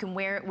top, you can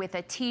wear it with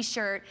a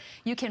t-shirt,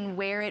 you can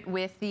wear it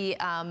with the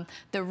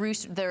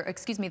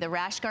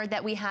rash guard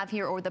that we have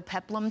here, or the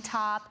peplum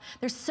top.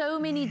 There's so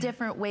many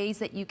different ways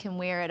that you can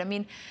wear it. I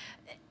mean,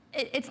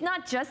 it's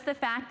not just the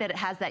fact that it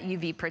has that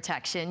UV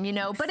protection,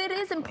 but it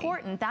is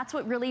important. That's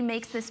what really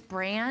makes this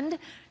brand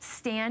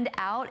stand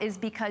out, is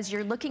because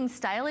you're looking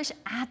stylish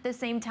at the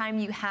same time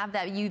you have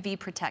that UV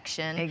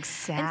protection.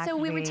 Exactly. And so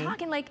we were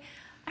talking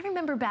I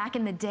remember back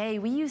in the day,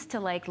 we used to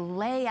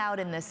lay out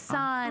in the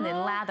sun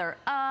and lather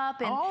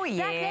up. And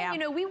back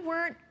then, we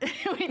weren't,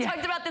 we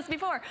talked about this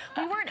before,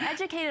 we weren't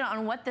educated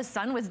on what the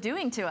sun was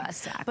doing to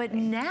us. Exactly. But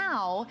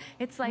now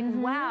it's like,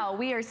 wow,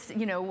 we are,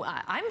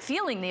 I'm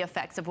feeling the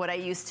effects of what I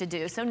used to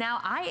do. So now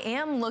I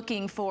am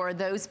looking for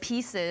those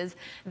pieces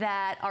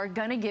that are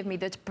gonna give me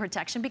the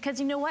protection, because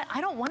you know what?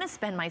 I don't wanna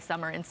spend my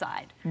summer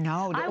inside.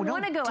 No, I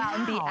wanna go out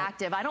and be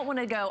active. I don't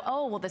wanna go,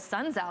 oh, well, the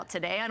sun's out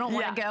today. I don't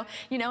wanna go,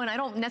 and I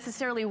don't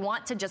necessarily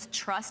want to just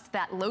trust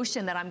that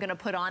lotion that I'm gonna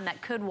put on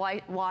that could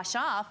wash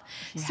off.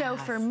 Yes. So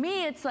for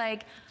me, it's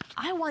like,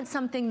 I want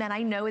something that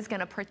I know is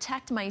gonna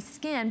protect my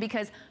skin,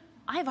 because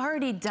I've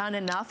already done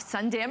enough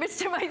sun damage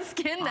to my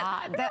skin that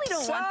I really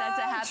don't want that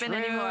to happen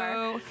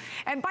anymore.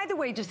 And by the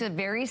way, just a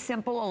very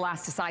simple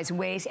elasticized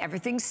waist.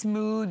 Everything's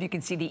smooth. You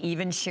can see the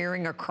even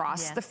shearing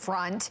across the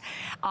front.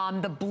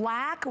 The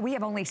black, we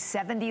have only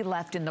 70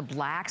 left in the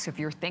black. So if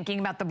you're thinking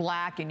about the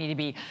black, you need to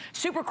be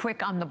super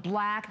quick on the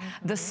black.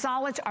 The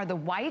solids are the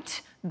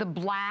white, the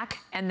black,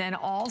 and then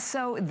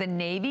also the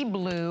navy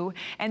blue.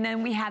 And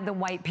then we have the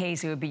white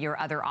paisley would be your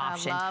other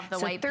option. I love the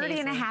white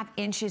paisley. 30.5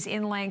 inches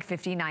in length,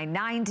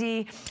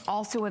 $59.90.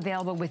 Also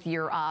available with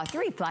your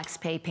 3 flex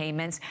pay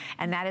payments,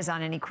 and that is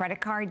on any credit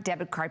card,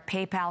 debit card,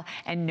 PayPal,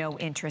 and no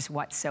interest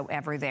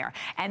whatsoever there.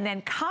 And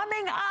then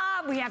coming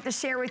up, we have to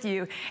share with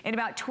you in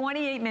about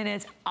 28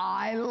 minutes,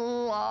 I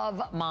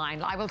love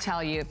mine. I will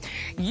tell you,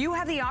 you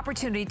have the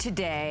opportunity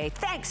today,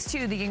 thanks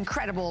to the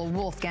incredible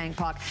Wolfgang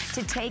Puck,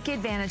 to take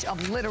advantage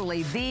of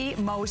literally the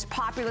most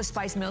popular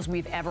spice meals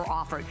we've ever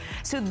offered.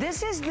 So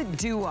this is the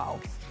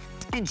duo.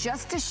 And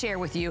just to share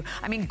with you,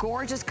 I mean,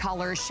 gorgeous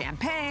colors,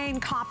 champagne,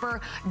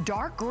 copper,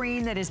 dark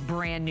green that is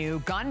brand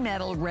new,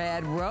 gunmetal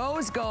red,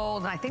 rose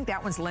gold, and I think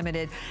that one's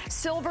limited,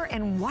 silver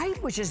and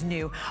white, which is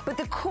new. But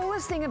the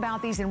coolest thing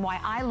about these and why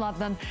I love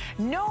them,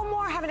 no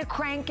more having to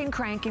crank and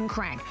crank and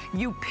crank.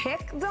 You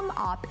pick them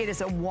up. It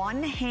is a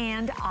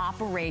one-hand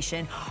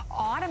operation,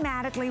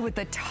 automatically with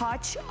the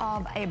touch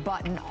of a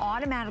button,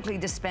 automatically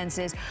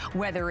dispenses,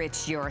 whether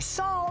it's your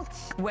salt,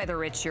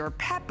 whether it's your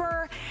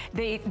pepper.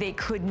 They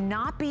could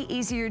not be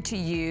easier to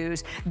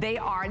use. They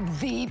are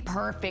the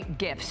perfect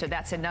gift. So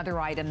that's another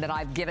item that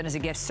I've given as a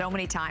gift so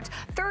many times.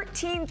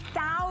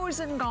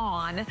 13,000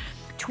 gone.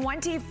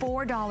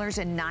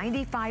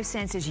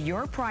 $24.95 is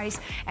your price,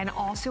 and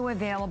also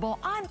available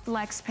on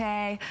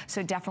FlexPay.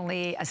 So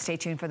definitely stay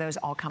tuned for those,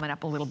 all coming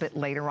up a little bit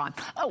later on.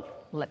 Oh,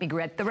 let me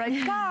grab the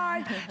red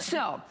card.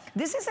 So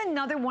this is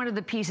another one of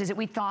the pieces that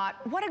we thought,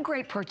 what a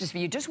great purchase for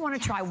you. Just want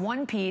to try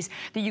one piece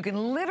that you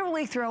can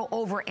literally throw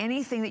over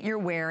anything that you're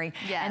wearing,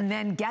 and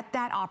then get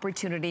that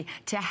opportunity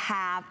to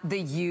have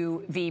the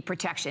UV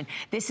protection.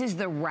 This is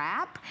the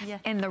wrap,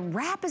 and the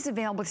wrap is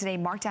available today,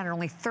 marked down at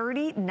only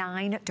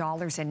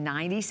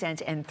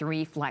 $39.90 and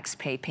 3 flex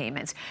pay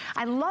payments.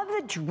 I love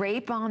the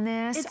drape on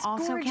this. It's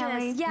also, gorgeous.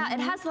 Kelly. Yeah, it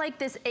has like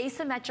this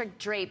asymmetric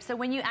drape. So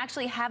when you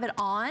actually have it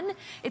on,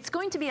 it's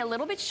going to be a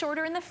little bit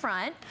shorter in the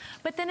front,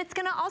 but then it's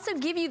gonna also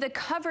give you the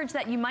coverage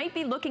that you might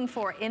be looking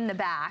for in the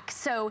back.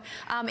 So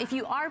if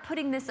you are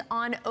putting this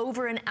on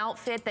over an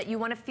outfit that you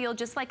wanna feel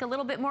just like a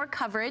little bit more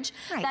coverage,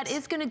 that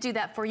is gonna do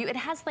that for you. It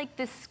has like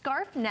this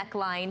scarf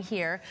neckline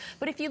here,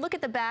 but if you look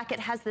at the back, it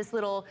has this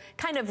little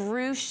kind of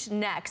ruche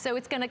neck. So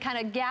it's gonna kind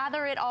of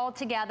gather it all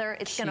together.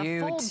 It's gonna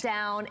fold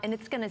down and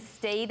it's gonna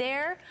stay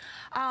there.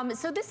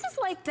 So this is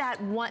like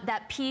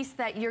that piece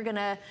that you're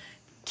gonna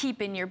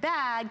keep in your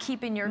bag,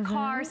 keep in your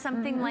car,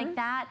 something like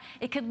that.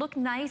 It could look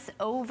nice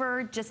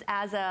over just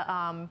as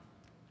a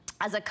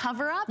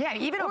cover-up. Yeah,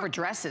 even over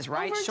dresses,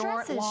 right? Over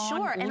Short, dresses, long,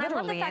 sure. And I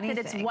love the fact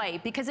anything. that it's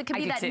white, because it could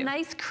be that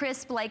nice,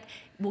 crisp, like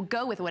will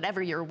go with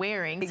whatever you're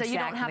wearing. Exactly. So you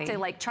don't have to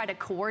like try to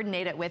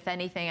coordinate it with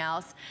anything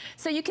else.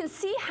 So you can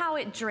see how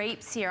it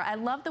drapes here. I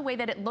love the way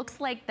that it looks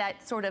like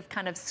that sort of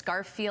kind of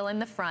scarf feel in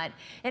the front.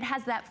 It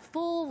has that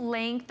full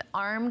length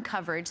arm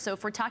coverage. So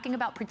if we're talking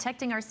about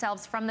protecting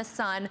ourselves from the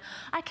sun,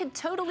 I could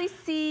totally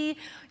see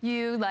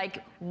you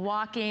like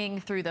walking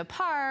through the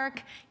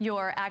park,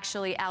 you're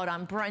actually out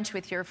on brunch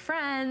with your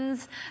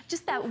friends.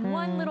 Just that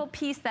one little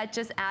piece that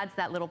just adds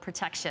that little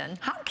protection.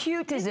 How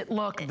cute does it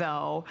look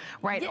though,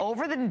 right?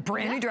 Over the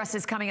brand new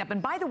dresses coming up.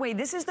 And by the way,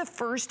 this is the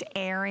first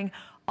airing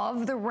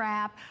of the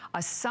wrap,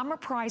 a summer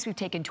price. We've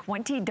taken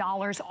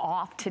 $20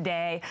 off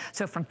today.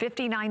 So from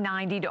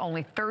 $59.90 to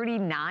only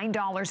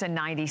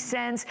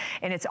 $39.90.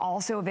 And it's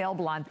also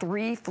available on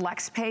 3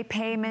 flex pay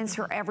payments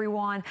for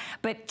everyone.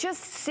 But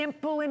just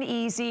simple and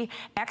easy,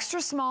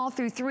 extra small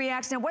through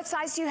 3X. Now, what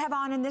size do you have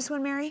on in this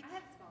one, Mary?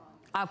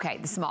 Okay,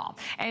 the small.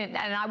 And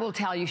I will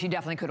tell you, she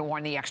definitely could have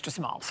worn the extra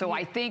small. So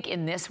I think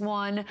in this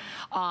one,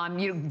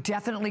 you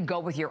definitely go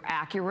with your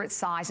accurate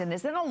size in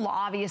this. And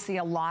obviously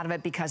a lot of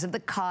it because of the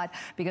cut,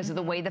 because of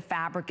the way the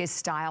fabric is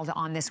styled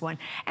on this one.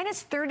 And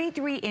it's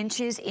 33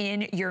 inches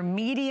in your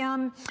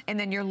medium, and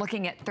then you're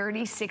looking at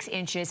 36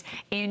 inches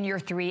in your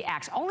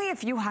 3X. Only a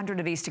few hundred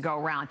of these to go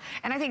around.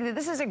 And I think that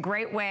this is a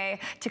great way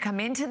to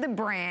come into the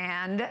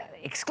brand,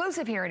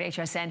 exclusive here at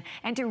HSN,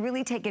 and to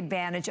really take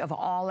advantage of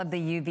all of the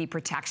UV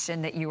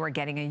protection that you are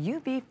getting, a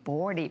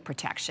UV40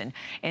 protection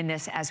in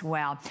this as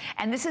well.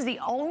 And this is the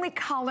only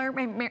color,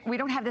 we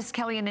don't have this,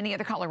 Kelly, in any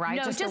other color, right?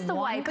 No, just the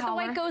white, but the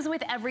white goes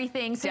with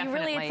everything. So you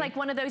really, it's like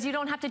one of those, you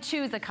don't have to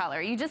choose a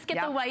color. You just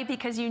get the white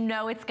because you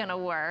know it's gonna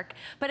work.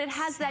 But it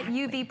has that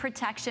UV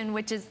protection,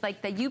 which is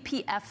like the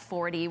UPF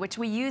 40, which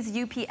we use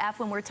UPF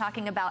when we're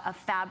talking about a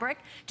fabric,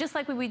 just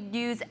like we would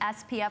use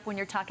SPF when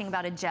you're talking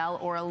about a gel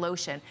or a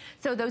lotion.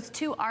 So those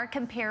two are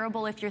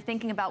comparable if you're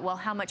thinking about, well,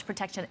 how much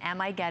protection am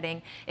I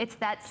getting? It's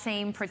that same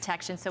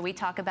protection. So we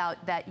talk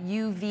about that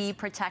UV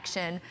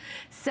protection.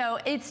 So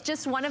it's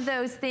just one of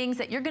those things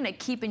that you're gonna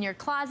keep in your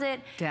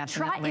closet.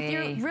 Definitely. If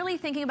you're really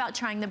thinking about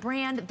trying the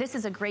brand, this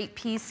is a great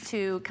piece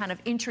to kind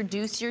of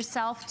introduce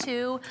yourself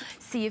to,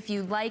 see if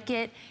you like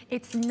it.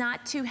 It's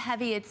not too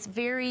heavy. It's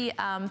very,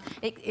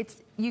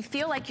 you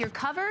feel like you're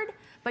covered,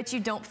 but you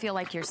don't feel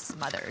like you're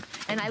smothered.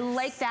 And I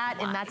like that,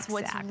 and that's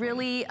what's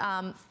really,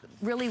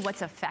 really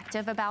what's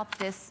effective about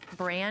this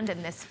brand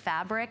and this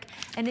fabric.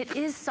 And it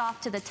is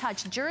soft to the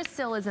touch.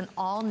 Duracell is an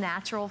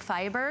all-natural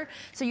fiber.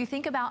 So you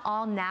think about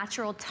all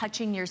natural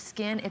touching your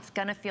skin, it's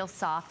gonna feel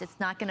soft. It's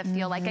not gonna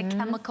feel like a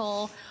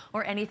chemical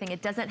or anything.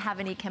 It doesn't have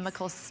any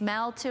chemical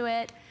smell to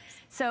it.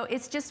 So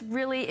it's just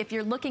really, if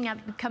you're looking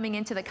at coming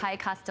into the Caya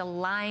Costa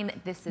line,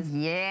 this is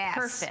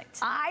perfect.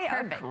 I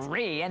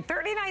agree. And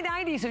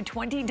 $39.90, so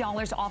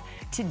 $20 off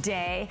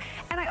today.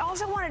 And I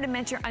also wanted to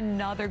mention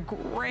another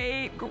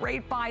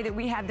great buy that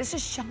we have. This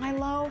is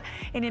Shiloh,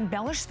 an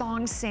embellished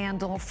thong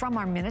sandal from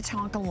our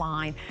Minnetonka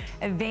line.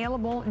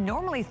 Available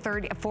normally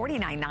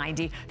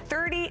 $49.90,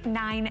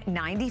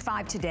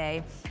 $39.95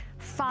 today.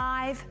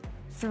 5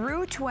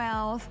 through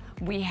 12,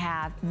 we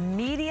have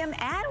medium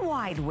and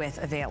wide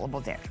width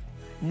available there.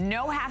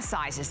 No half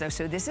sizes though,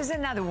 so this is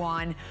another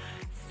one.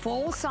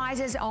 Full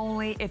sizes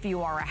only. If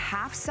you are a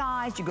half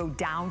size, you go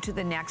down to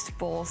the next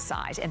full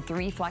size, and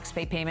 3 flex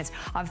pay payments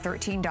of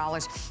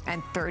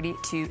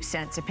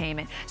 $13.32 a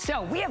payment.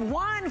 So we have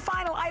one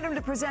final item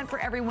to present for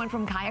everyone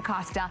from Caya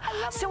Costa.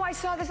 I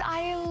saw this,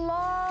 I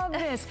love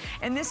this.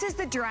 And this is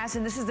the dress,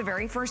 and this is the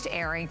very first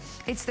airing.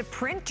 It's the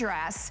print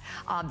dress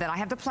that I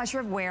have the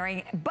pleasure of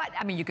wearing, but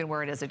I mean, you can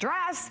wear it as a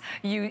dress.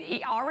 You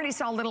already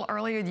saw a little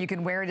earlier, you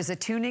can wear it as a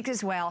tunic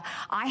as well.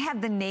 I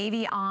have the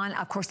navy on,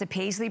 of course, the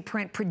paisley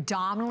print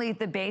predominantly at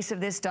the base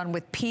of this, done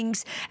with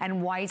pinks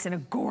and whites and a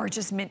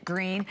gorgeous mint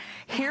green.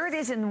 Here it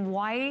is in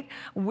white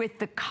with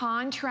the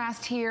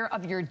contrast here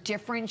of your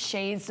different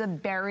shades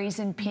of berries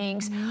and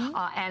pinks,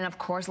 and of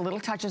course little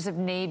touches of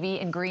navy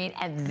and green.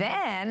 And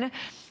then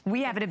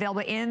we have it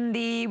available in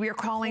the, we are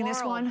calling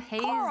this one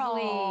paisley.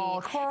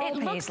 Coral It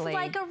looks paisley.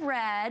 like a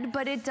red,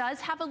 but it does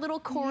have a little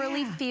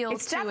corally feel to it.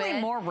 It's definitely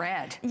more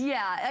red.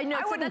 Yeah, I know.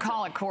 I wouldn't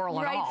call it coral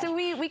at all. Right, so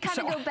we kind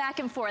of go back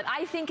and forth.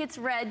 I think it's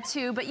red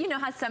too, but you know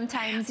how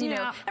sometimes, you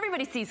know,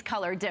 everybody sees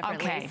color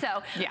differently. Okay.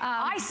 So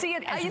I see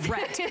it as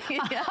red.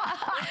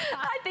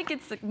 I think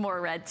it's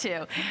more red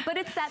too. But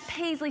it's that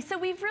paisley. So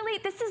we've really,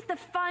 this is the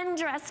fun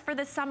dress for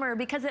the summer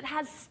because it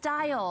has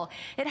style.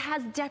 It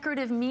has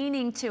decorative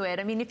meaning to it.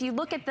 I mean, if you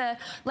look at the,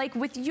 like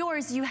with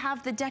yours, you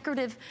have the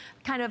decorative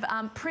kind of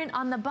print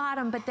on the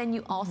bottom, but then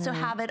you also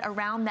have it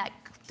around that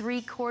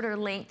 3/4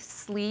 length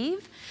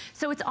sleeve.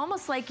 So it's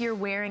almost like you're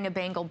wearing a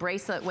bangle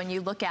bracelet when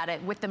you look at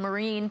it. With the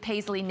marine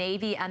paisley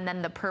navy and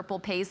then the purple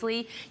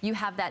paisley, you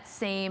have that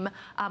same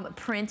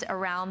print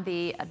around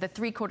the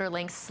 3/4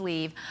 length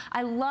sleeve.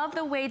 I love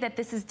the way that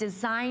this is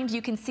designed.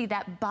 You can see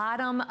that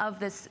bottom of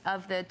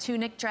the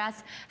tunic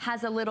dress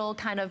has a little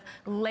kind of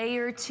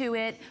layer to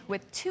it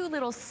with 2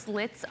 little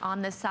slits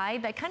on the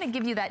side that kind of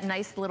give you that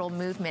nice little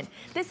movement.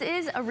 This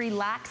is a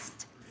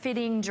relaxed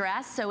fitting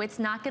dress, so it's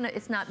not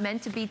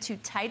meant to be too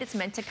tight. It's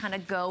meant to kind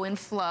of go and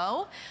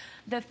flow.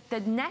 The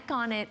neck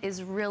on it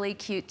is really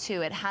cute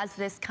too. It has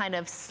this kind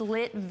of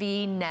slit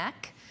V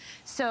neck.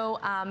 So,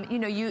 you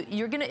know,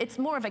 it's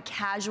more of a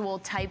casual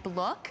type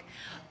look.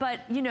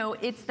 But, you know,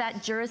 it's that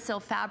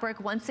Duracell fabric,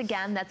 once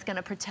again, that's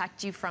gonna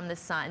protect you from the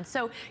sun.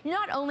 So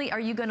not only are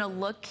you gonna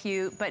look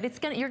cute, but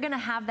you're gonna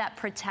have that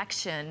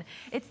protection.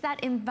 It's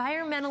that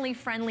environmentally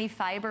friendly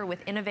fiber with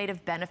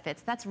innovative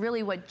benefits. That's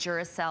really what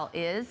Duracell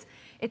is.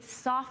 It's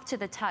soft to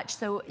the touch.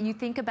 So you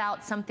think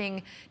about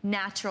something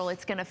natural,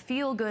 it's gonna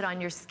feel good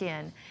on your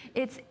skin.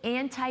 It's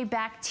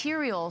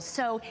antibacterial.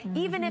 So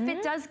even if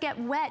it does get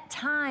wet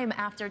time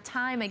after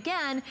time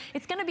again,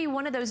 it's gonna be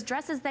one of those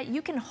dresses that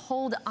you can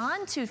hold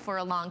on to for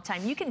a long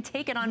time. You can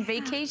take it on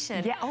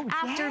vacation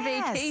after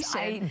vacation.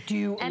 I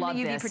do love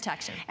the UV this.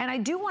 protection. And I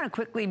do want to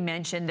quickly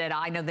mention that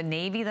I know the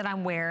navy that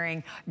I'm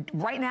wearing,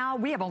 right now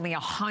we have only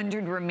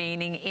 100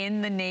 remaining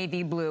in the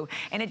navy blue.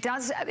 And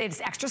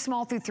it's extra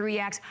small through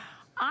 3X.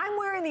 I'm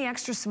wearing the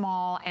extra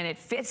small and it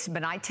fits,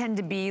 but I tend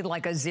to be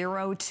like a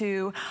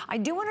 0-2. I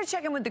do want to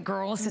check in with the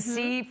girls to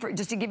see,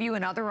 just to give you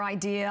another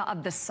idea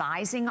of the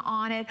sizing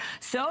on it.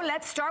 So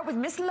let's start with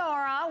Miss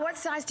Laura. What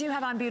size do you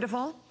have on,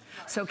 beautiful?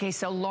 So, okay,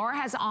 so Laura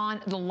has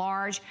on the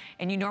large,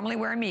 and you normally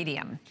wear a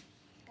medium.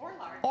 Or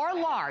large.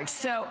 Or large.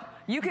 So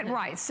you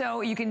can,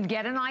 so you can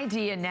get an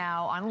idea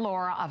now on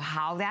Laura of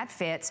how that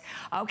fits.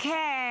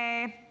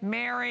 Okay,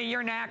 Mary,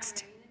 you're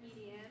next.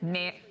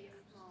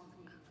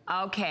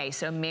 Okay,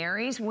 so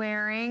Mary's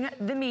wearing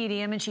the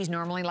medium, and she's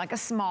normally like a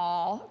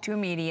small to a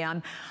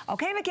medium.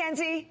 Okay,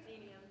 Mackenzie?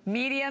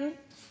 Medium,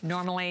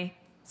 normally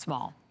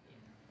small.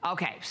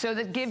 Okay, so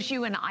that gives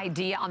you an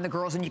idea on the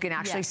girls, and you can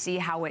actually see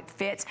how it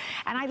fits.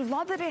 And I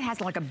love that it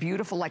has like a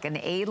beautiful, like an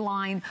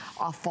A-line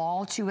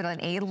fall to it, an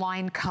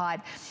A-line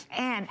cut.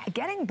 And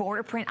getting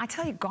border print, I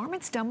tell you,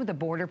 garments done with a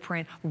border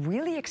print,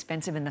 really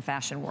expensive in the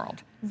fashion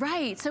world.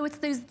 Right, so it's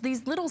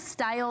these little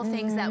style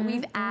things that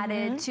we've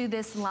added to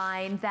this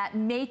line that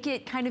make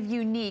it kind of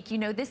unique. You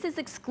know, this is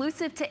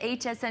exclusive to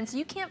HSN, so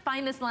you can't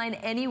find this line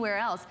anywhere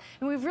else.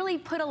 And we've really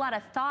put a lot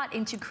of thought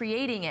into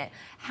creating it.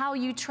 How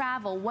you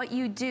travel, what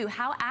you do,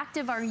 how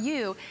active are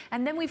you?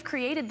 And then we've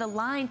created the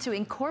line to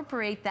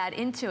incorporate that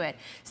into it.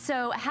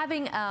 So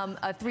having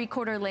a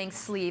 3/4 length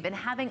sleeve and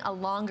having a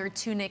longer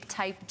tunic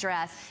type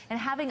dress and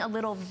having a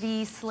little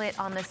V slit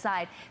on the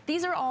side.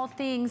 These are all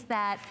things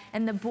that,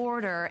 and the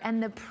border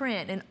and the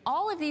print and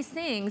all of these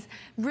things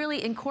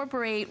really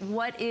incorporate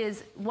what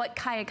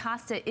Caya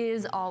Costa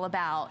is all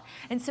about.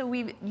 And so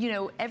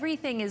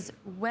everything is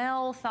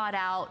well thought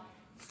out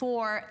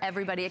for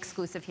everybody,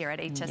 exclusive here at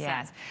HSN.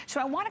 Yes. So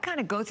I want to kind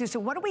of go through, so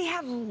what do we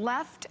have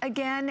left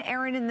again,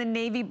 Erin, in the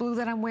navy blue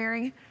that I'm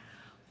wearing?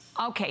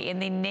 Okay, in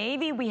the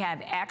navy, we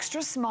have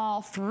extra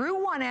small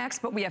through 1X,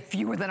 but we have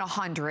fewer than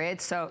 100,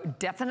 so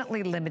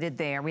definitely limited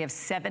there. We have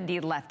 70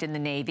 left in the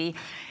navy.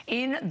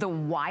 In the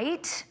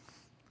white,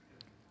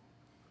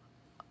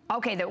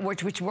 okay,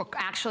 which will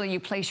actually, you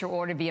place your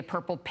order via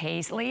purple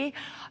paisley.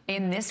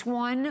 In this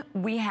one,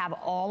 we have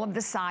all of the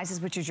sizes,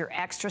 which is your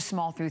extra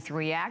small through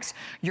 3X.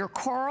 Your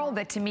coral,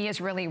 that to me is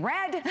really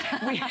red,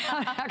 we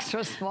have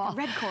extra small.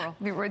 Red coral.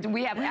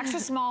 We have extra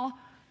small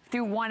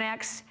through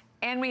 1X,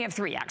 and we have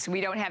 3X.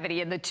 We don't have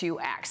any in the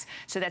 2X.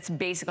 So that's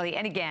basically,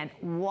 and again,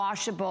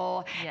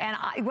 washable. Yes.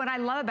 And what I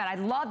love about it,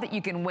 I love that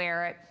you can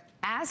wear it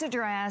as a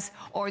dress,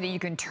 or that you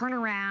can turn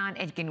around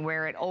and you can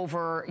wear it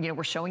over,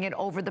 we're showing it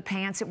over the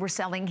pants that we're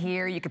selling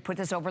here. You could put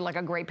this over like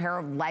a great pair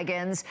of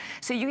leggings.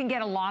 So you can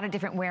get a lot of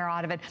different wear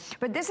out of it.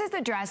 But this is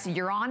the dress,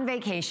 you're on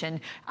vacation.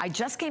 I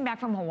just came back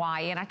from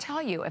Hawaii, and I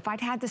tell you, if I'd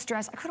had this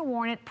dress, I could have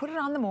worn it, put it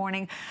on the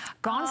morning,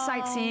 gone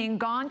sightseeing,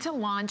 gone to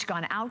lunch,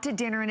 gone out to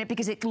dinner in it,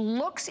 because it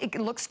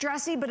looks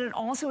dressy, but it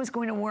also is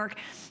going to work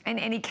in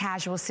any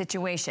casual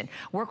situation.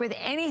 Work with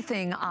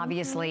anything,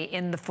 obviously,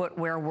 in the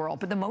footwear world.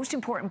 But the most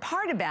important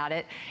part about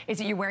it is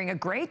that you're wearing a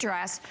great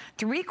dress,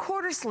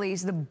 3/4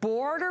 sleeves, the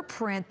border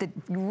print that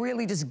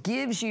really just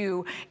gives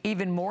you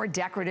even more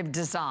decorative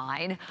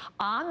design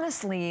on the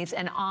sleeves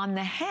and on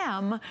the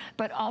hem,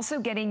 but also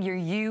getting your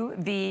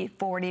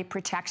UV40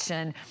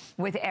 protection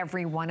with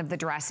every one of the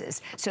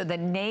dresses. So the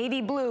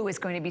navy blue is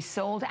going to be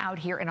sold out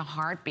here in a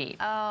heartbeat.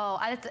 Oh,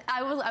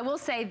 I will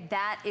say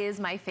that is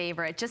my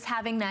favorite, just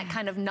having that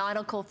kind of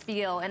nautical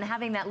feel and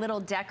having that little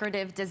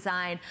decorative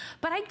design.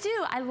 But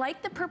I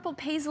like the purple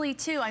paisley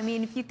too. I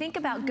mean, if you think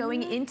about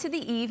going into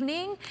the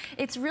evening,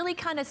 it's really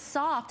kind of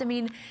soft. I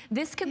mean,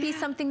 this could be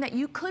something that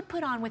you could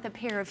put on with a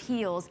pair of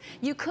heels.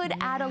 You could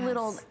add a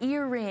little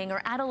earring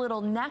or add a little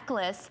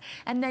necklace,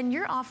 and then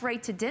you're off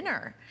right to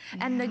dinner.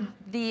 And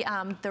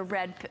the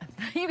red,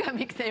 you got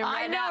me saying red.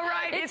 I know, now.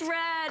 right? It's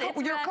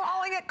red. You're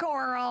calling it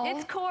coral.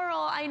 It's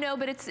coral, I know,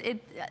 but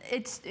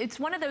it's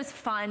one of those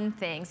fun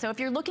things. So if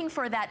you're looking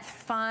for that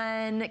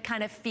fun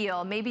kind of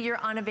feel, maybe you're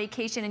on a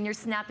vacation and you're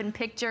snapping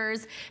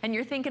pictures and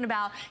you're thinking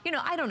about,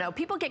 I don't know,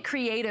 people get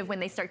creative when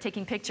they start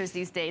taking pictures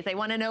these days. They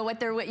want to know what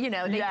they're, they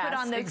put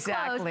on those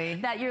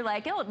clothes that you're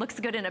like, oh, it looks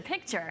good in a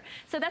picture.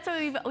 So that's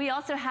why we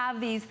also have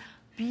these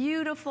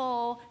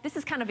beautiful. This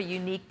is kind of a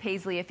unique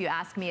paisley if you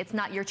ask me. It's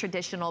not your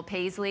traditional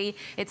paisley.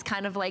 It's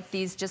kind of like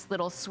these just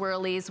little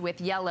swirlies with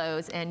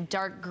yellows and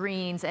dark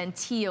greens and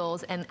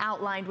teals and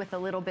outlined with a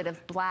little bit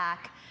of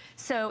black.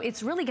 So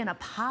it's really gonna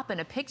pop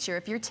in a picture.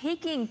 If you're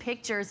taking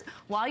pictures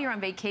while you're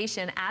on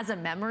vacation as a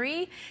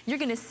memory, you're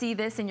gonna see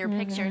this in your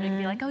picture and you're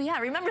gonna be like, oh yeah,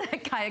 remember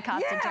that Caya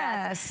Costa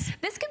dress?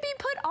 This can be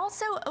put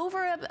also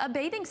over a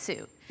bathing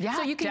suit. Yeah,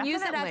 so you can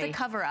use it as a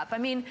cover up. I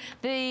mean,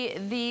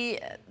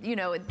 you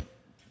know,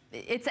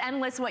 it's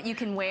endless what you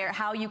can wear,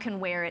 how you can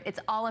wear it. It's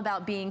all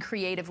about being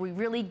creative. We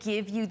really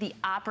give you the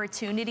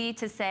opportunity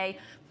to say,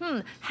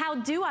 how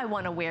do I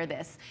want to wear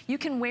this? You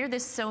can wear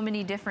this so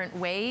many different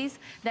ways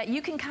that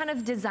you can kind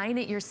of design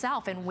it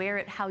yourself and wear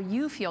it how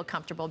you feel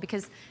comfortable.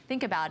 Because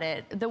think about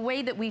it, the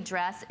way that we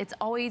dress,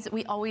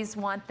 we always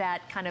want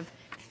that kind of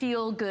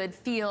feel good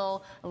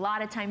feel. A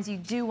lot of times you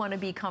do want to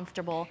be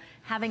comfortable.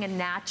 Having a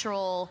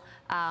natural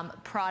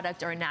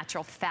product or a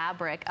natural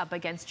fabric up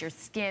against your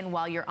skin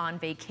while you're on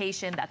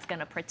vacation, that's going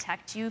to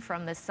protect you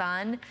from the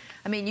sun.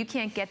 I mean, you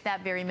can't get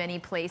that very many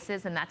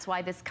places, and that's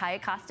why this Caya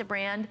Costa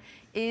brand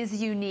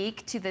is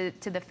unique to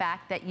the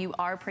fact that you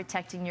are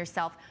protecting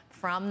yourself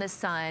from the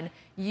sun,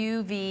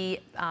 UV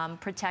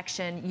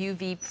protection,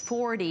 UV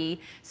 40.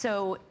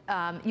 So,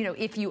 you know,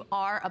 if you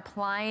are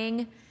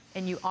applying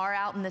and you are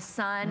out in the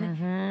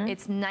sun,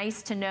 it's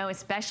nice to know,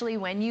 especially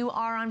when you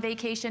are on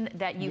vacation,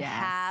 that you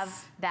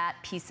have that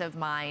peace of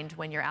mind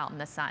when you're out in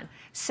the sun.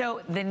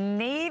 So the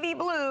navy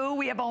blue,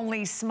 we have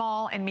only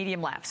small and medium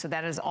left. So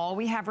that is all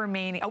we have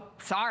remaining. Oh,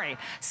 sorry.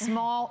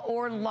 Small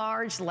or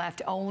large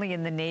left only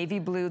in the navy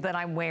blue that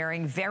I'm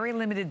wearing. Very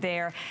limited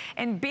there.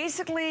 And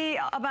basically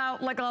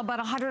about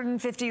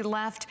 150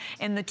 left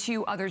in the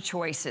two other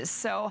choices.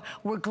 So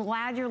we're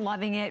glad you're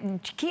loving it.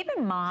 And keep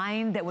in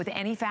mind that with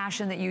any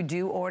fashion that you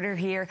do order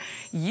here,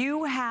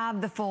 you have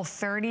the full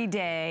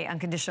 30-day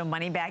unconditional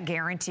money-back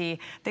guarantee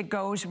that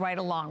goes right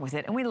along with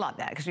it. And we love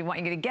that because we want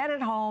you to get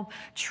it home,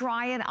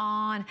 try it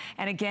on,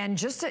 and again,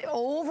 just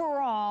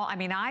overall, I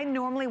mean, I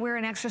normally wear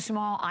an extra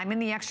small. I'm in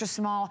the extra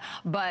small,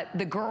 but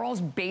the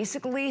girls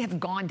basically have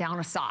gone down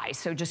a size.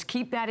 So just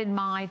keep that in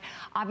mind.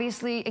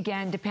 Obviously,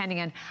 again, depending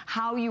on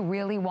how you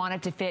really want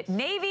it to fit.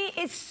 Navy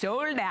is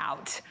sold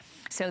out.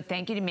 So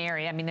thank you to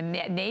Mary. I mean, the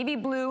navy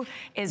blue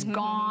is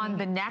gone.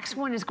 The next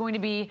one is going to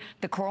be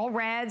the coral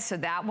red, so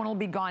that one will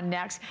be gone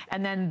next.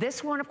 And then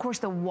this one, of course,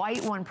 the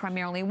white one,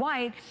 primarily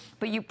white,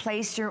 but you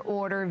place your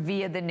order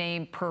via the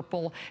name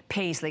Purple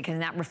Paisley, because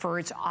that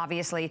refers,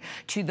 obviously,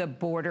 to the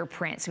border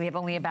print. So we have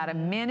only about a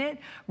minute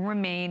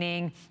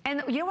remaining.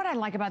 And you know what I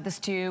like about this,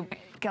 too,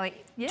 Kelly?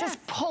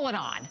 Just pull it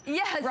on.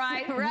 Yes,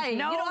 right.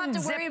 No, you don't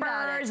have to worry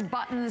about it.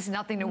 Buttons,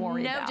 nothing to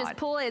worry about. No, just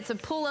pull it. It's a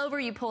pull over.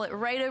 You pull it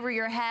right over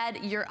your head.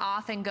 You're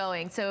off and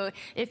going. So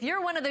if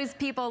you're one of those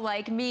people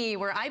like me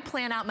where I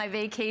plan out my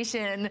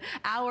vacation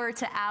hour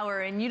to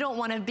hour and you don't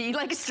want to be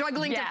like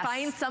struggling to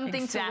find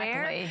something to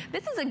wear,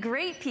 this is a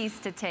great piece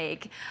to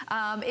take.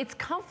 It's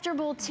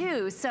comfortable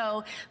too.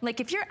 So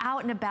like if you're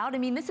out and about, I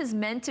mean, this is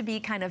meant to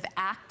be kind of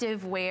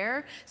active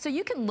wear. So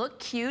you can look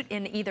cute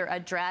in either a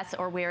dress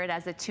or wear it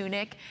as a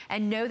tunic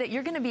and know that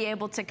you're going to be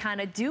able to kind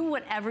of do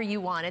whatever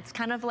you want. It's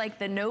kind of like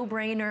the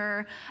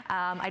no-brainer.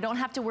 I don't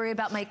have to worry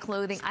about my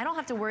clothing. I don't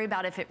have to worry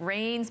about if it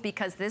rains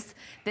because this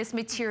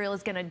material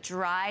is going to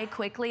dry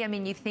quickly. I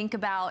mean, you think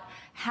about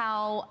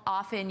how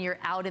often you're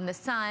out in the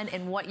sun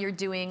and what you're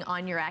doing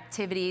on your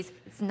activities.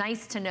 It's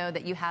nice to know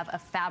that you have a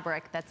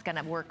fabric that's going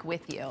to work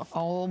with you.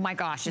 Oh my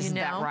gosh, isn't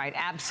that right?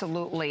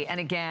 Absolutely. And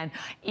again,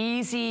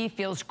 easy,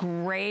 feels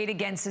great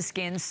against the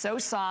skin, so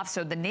soft.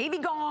 So the navy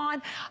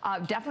gone,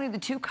 definitely the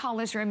two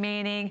colors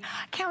remaining.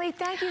 Kelly,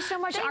 thank you so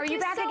much. Are you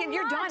back again?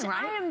 You're done,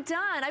 right? I am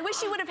done. I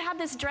wish you would have had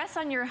this dress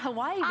on your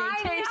Hawaii vacation.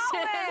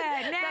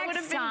 I know it. That would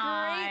have been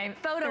great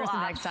photo ops.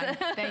 Next time.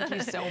 Thank you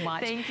so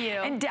much. Thank you.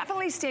 And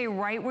definitely stay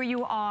right where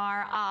you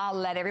are. I'll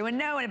let everyone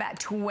know in about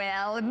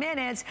 12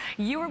 minutes,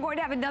 you are going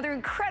to have another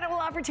incredible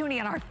opportunity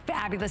on our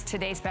fabulous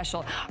Today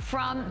Special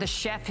from the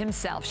chef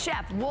himself,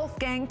 Chef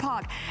Wolfgang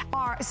Puck,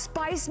 our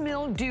Spice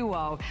Mill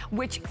duo,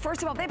 which,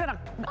 first of all, they've been,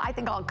 I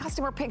think, a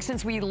customer pick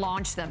since we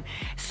launched them.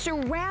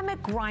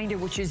 Ceramic grinder,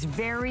 which is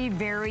very,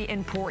 very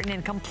important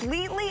and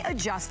completely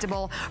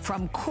adjustable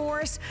from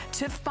coarse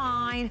to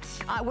fine.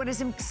 What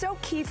is so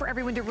key for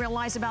everyone to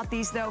realize about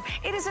these, though,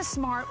 it is a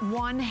smart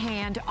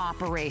one-hand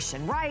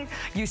operation, right?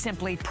 You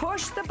simply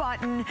push the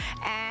button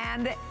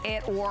and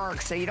it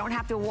works. So you don't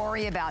have to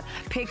worry about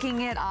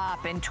picking it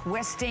up and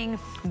twisting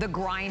the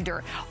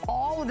grinder.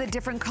 All of the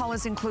different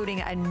colors,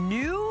 including a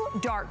new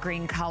dark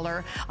green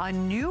color, a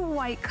new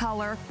white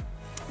color.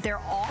 They're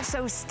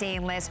also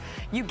stainless.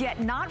 You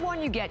get not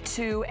one, you get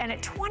two, and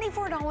at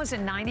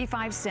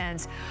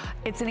 $24.95,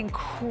 it's an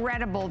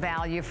incredible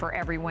value for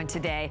everyone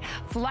today.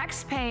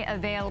 Flex pay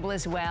available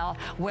as well.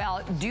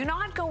 Well, do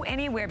not go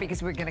anywhere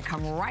because we're gonna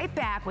come right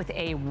back with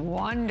a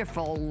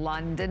wonderful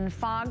London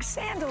Fog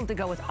sandal to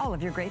go with all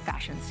of your great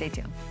fashion. Stay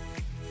tuned.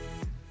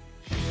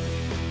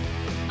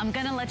 I'm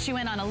gonna let you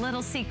in on a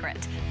little secret.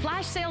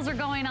 Flash sales are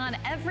going on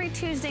every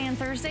Tuesday and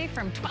Thursday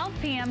from 12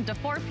 p.m. to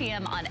 4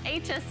 p.m. on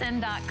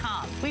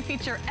hsn.com. We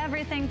feature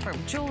everything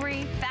from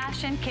jewelry,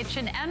 fashion,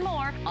 kitchen, and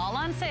more, all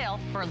on sale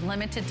for a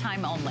limited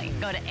time only.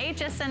 Go to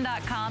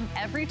hsn.com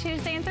every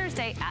Tuesday and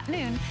Thursday at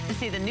noon to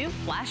see the new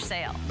flash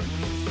sale.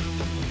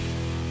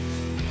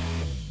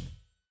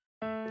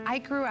 I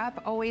grew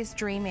up always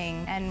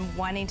dreaming and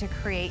wanting to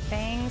create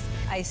things.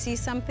 I see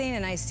something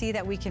and I see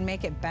that we can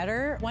make it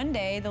better. One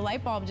day, the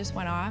light bulb just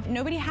went off.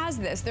 Nobody has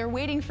this. They're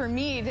waiting for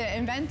me to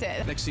invent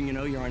it. Next thing you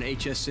know, you're on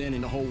HSN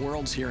and the whole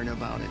world's hearing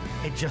about it.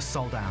 It just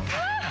sold out.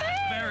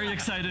 Very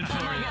excited for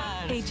you.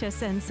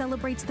 HSN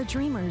celebrates the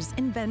dreamers,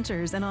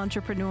 inventors, and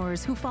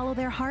entrepreneurs who follow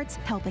their hearts,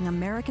 helping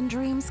American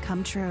dreams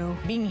come true.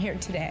 Being here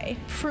today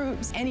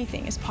proves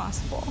anything is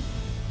possible.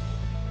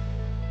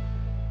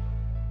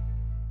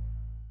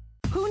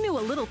 Who knew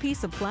a little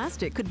piece of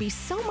plastic could be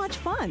so much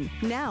fun?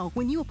 Now,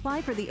 when you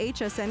apply for the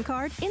HSN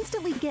card,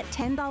 instantly get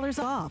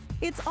 $10 off.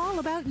 It's all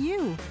about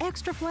you.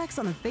 Extra flex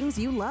on the things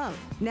you love.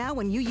 Now,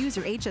 when you use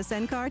your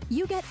HSN card,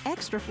 you get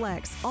extra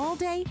flex all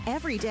day,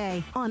 every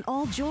day on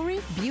all jewelry,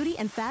 beauty,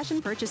 and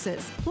fashion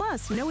purchases.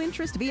 Plus, no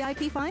interest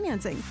VIP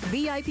financing,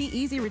 VIP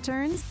easy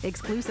returns,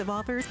 exclusive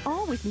offers,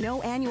 all with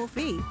no annual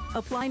fee.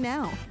 Apply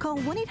now. Call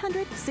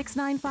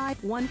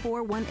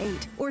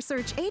 1-800-695-1418 or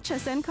search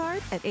HSN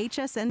card at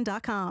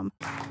hsn.com.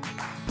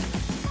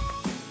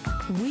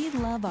 We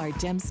love our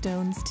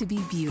gemstones to be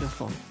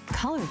beautiful,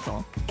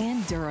 colorful,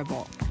 and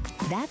durable.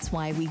 That's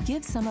why we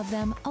give some of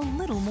them a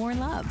little more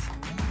love.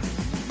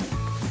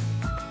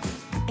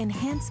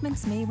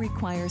 Enhancements may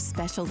require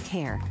special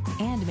care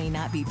and may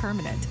not be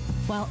permanent,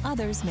 while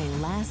others may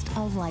last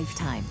a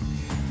lifetime.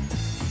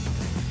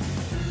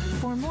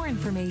 For more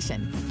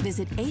information,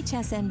 visit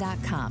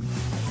hsn.com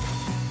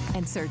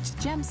and search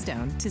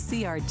gemstone to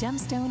see our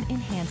gemstone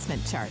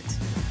enhancement chart.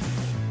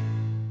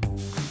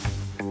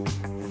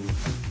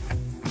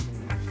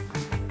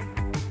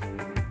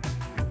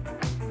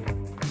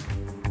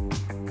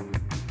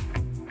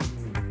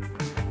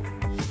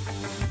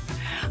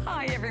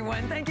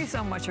 Thank you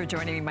so much for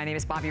joining me. My name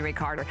is Bobby Ray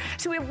Carter.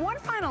 So we have one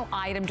final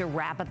item to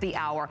wrap up the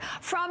hour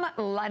from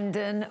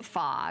London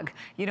Fog.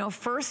 You know,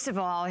 first of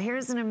all,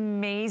 here's an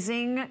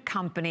amazing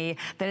company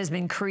that has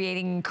been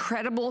creating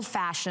incredible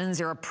fashions.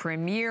 They're a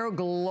premier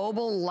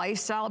global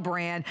lifestyle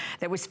brand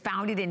that was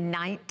founded in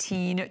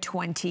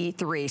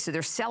 1923. So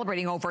they're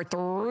celebrating over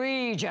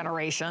 3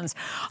 generations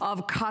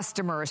of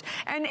customers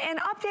and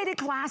updated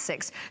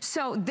classics.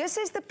 So this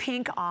is the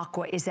pink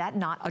aqua. Is that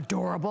not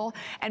adorable?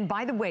 And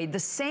by the way, the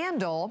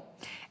sandal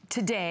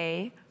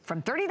today, from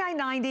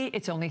 $39.90,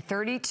 it's only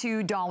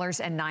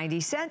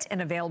 $32.90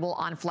 and available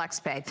on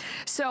FlexPay.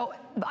 So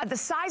the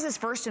sizes,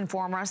 first and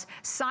foremost,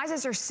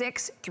 sizes are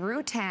 6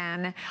 through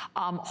 10,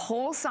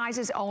 whole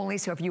sizes only.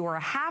 So if you are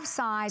a half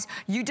size,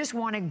 you just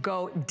want to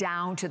go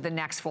down to the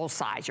next full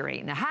size. You're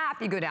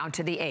 8.5, you go down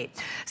to the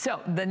 8. So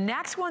the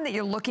next one that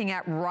you're looking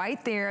at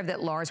right there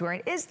that Laura's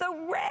wearing is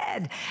the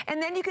red.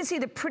 And then you can see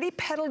the pretty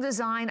petal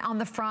design on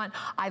the front.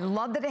 I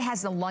love that it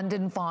has the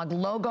London Fog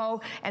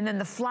logo. And then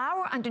the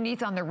flower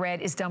underneath on the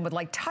red is done with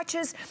like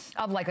touches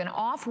of like an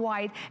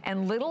off-white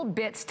and little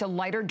bits to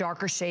lighter,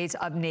 darker shades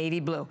of navy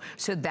blue.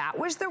 So that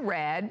was the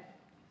red.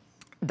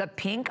 The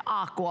pink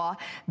aqua.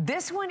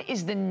 This one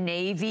is the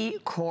navy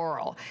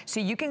coral. So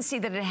you can see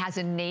that it has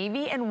a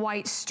navy and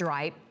white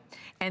stripe.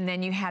 And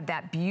then you have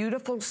that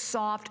beautiful,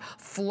 soft,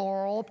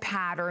 floral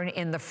pattern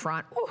in the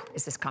front. Ooh,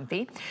 is this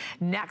comfy?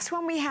 Next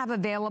one we have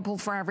available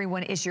for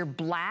everyone is your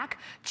black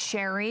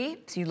cherry.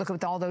 So you look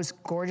at all those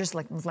gorgeous,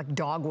 like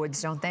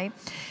dogwoods, don't they?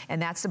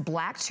 And that's the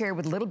black cherry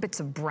with little bits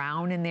of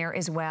brown in there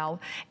as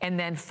well. And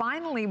then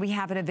finally, we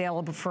have it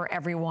available for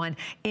everyone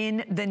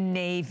in the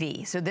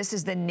navy. So this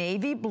is the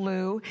navy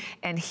blue.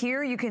 And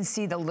here you can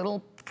see the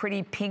little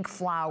pretty pink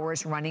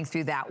flowers running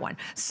through that one.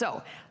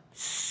 So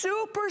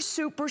super,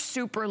 super,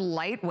 super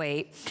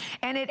lightweight.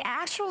 And it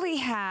actually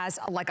has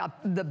like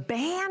the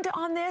band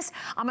on this.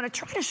 I'm gonna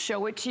try to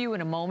show it to you in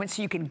a moment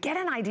so you can get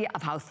an idea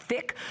of how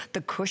thick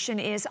the cushion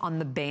is on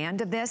the band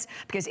of this,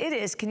 because it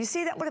is, can you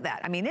see that? Look at that.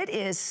 I mean, it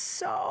is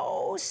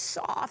so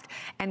soft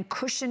and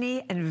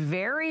cushiony and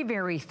very,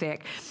 very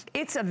thick.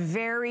 It's a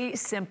very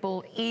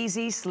simple,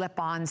 easy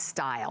slip-on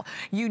style.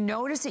 You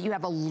notice that you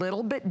have a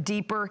little bit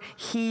deeper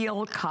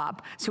heel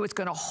cup, so it's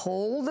gonna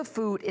hold the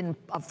foot in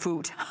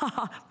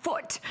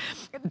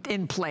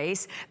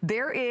place.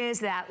 There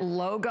is that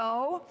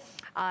logo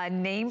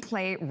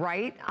nameplate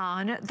right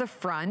on the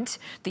front,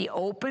 the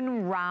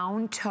open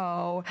round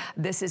toe.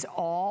 This is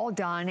all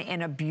done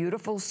in a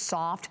beautiful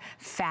soft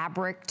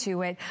fabric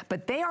to it,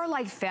 but they are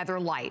like feather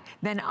light.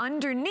 Then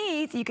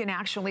underneath, you can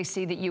actually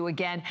see that you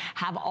again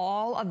have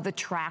all of the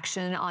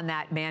traction on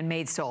that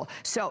man-made sole.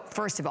 So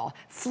first of all,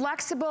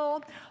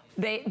 flexible.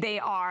 They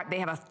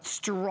have a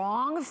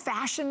strong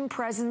fashion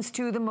presence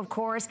to them, of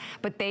course,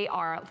 but they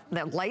are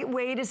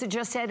lightweight, as I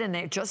just said, and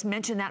they just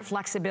mentioned that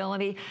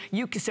flexibility.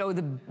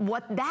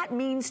 What that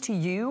means to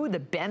you, the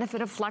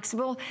benefit of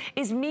flexible,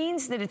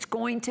 means that it's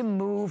going to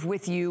move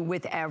with you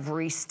with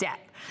every step.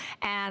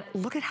 And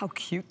look at how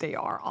cute they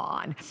are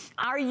on.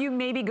 Are you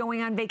maybe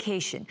going on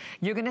vacation?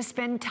 You're gonna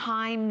spend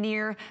time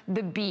near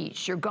the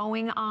beach. You're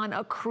going on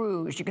a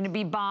cruise. You're gonna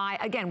be by,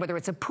 again, whether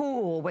it's a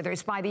pool, whether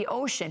it's by the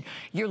ocean,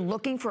 you're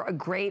looking for a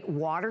great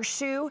water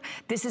shoe.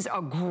 This is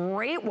a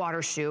great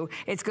water shoe.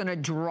 It's gonna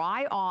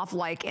dry off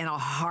like in a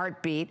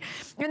heartbeat.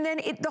 And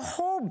then the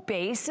whole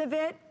base of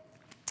it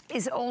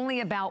is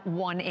only about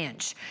 1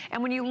 inch.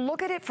 And when you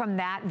look at it from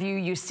that view,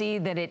 you see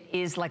that it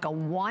is like a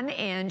 1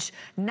 inch,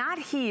 not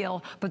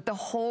heel, but the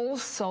whole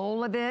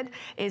sole of it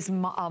is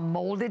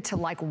molded to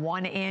like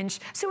 1 inch.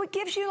 So it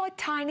gives you a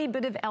tiny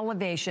bit of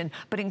elevation,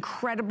 but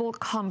incredible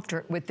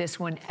comfort with this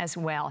one as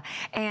well.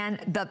 And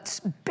the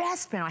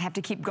best thing I have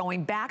to keep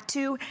going back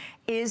to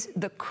is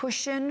the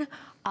cushion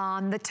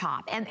on the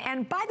top.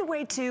 And by the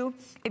way too,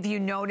 if you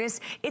notice,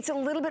 it's a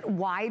little bit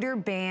wider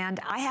band.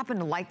 I happen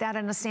to like that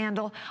in a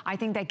sandal. I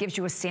think that gives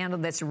you a sandal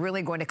that's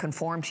really going to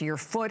conform to your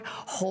foot,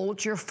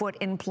 hold your foot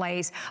in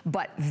place,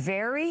 but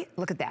very,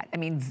 look at that. I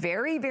mean,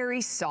 very,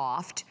 very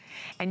soft.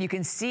 And you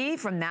can see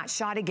from that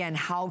shot again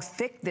how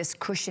thick this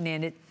cushion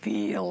is. It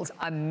feels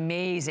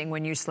amazing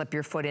when you slip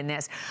your foot in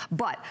this.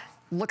 But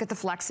look at the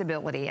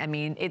flexibility. I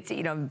mean, it's,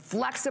 you know,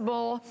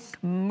 flexible,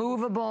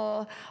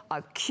 movable,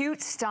 a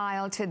cute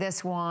style to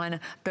this one.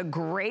 The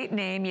great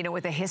name, you know,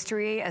 with a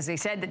history, as they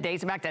said, that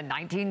dates back to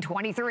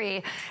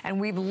 1923. And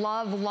we've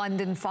loved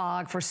London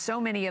Fog for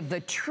so many of the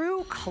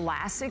true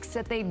classics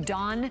that they've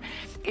done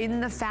in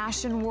the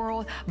fashion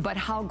world. But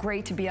how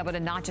great to be able to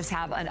not just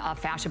have a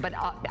fashion, but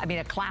I mean,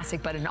 a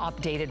classic, but an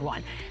updated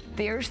one.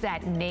 There's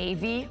that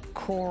navy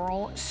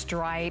coral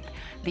stripe,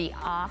 the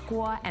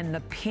aqua and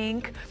the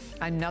pink.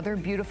 Another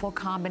beautiful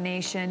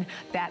combination.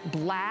 That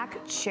black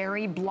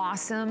cherry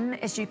blossom,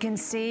 as you can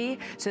see.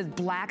 So it's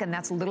black, and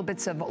that's little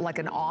bits of like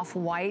an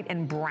off-white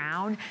and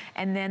brown.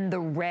 And then the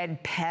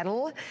red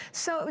petal.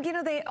 So, you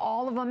know,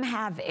 all of them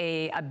have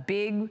a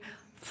big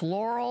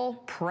floral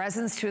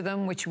presence to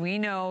them, which we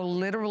know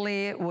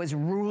literally was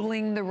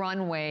ruling the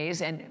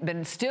runways and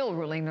been still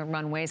ruling the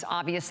runways,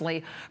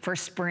 obviously, for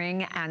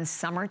spring and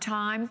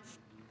summertime.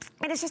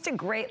 And it's just a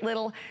great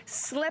little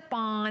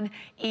slip-on,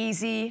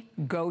 easy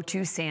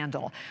go-to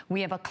sandal. We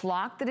have a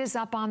clock that is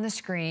up on the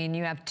screen.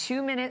 You have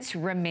 2 minutes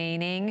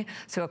remaining,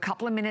 so a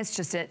couple of minutes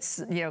just to,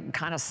 you know,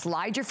 kind of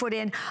slide your foot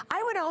in.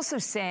 I would also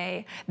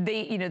say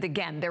you know,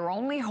 again, they're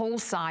only whole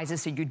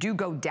sizes, so you do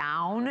go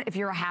down if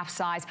you're a half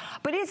size.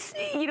 But it's,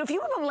 you know, if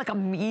you have like a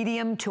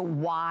medium to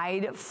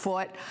wide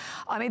foot,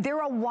 I mean,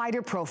 they're a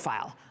wider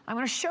profile. I'm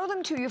going to show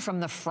them to you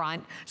from the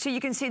front so you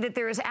can see that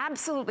there is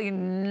absolutely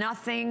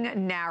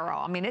nothing narrow.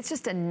 I mean, it's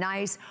just a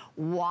nice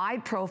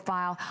wide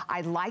profile.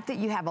 I like that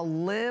you have a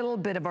little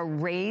bit of a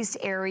raised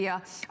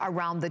area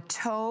around the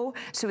toe.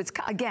 So it's,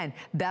 again,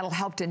 that'll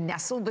help to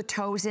nestle the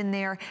toes in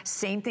there.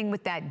 Same thing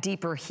with that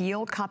deeper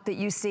heel cup that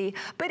you see.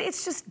 But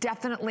it's just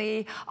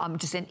definitely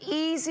just an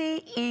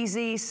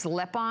easy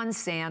slip-on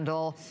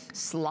sandal.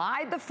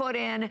 Slide the foot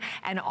in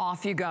and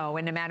off you go.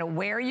 And no matter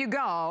where you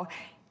go,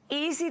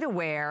 easy to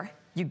wear.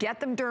 You get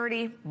them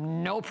dirty,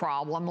 no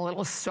problem. A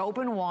little soap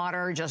and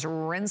water, just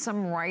rinse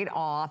them right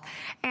off.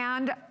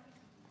 And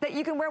that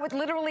you can wear with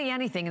literally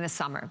anything in the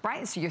summer,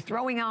 right? So you're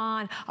throwing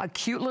on a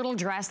cute little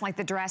dress like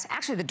the dress.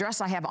 Actually, the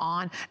dress I have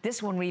on,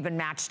 this one would even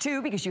match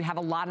too because you have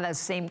a lot of those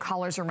same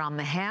colors around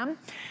the hem.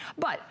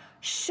 But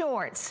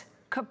shorts,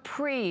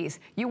 capris.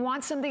 You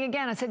want something,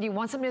 again, I said you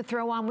want something to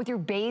throw on with your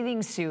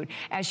bathing suit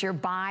as you're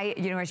by,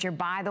 you know, as you're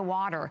by the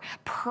water.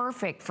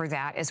 Perfect for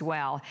that as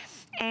well.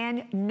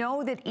 And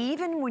know that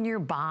even when you're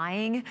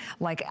buying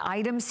like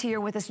items here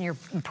with us and you're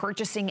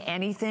purchasing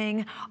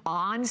anything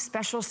on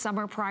special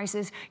summer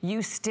prices,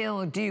 you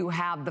still do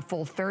have the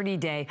full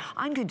 30-day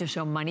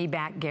unconditional money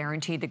back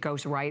guarantee that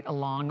goes right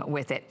along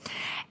with it.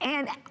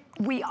 And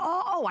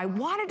I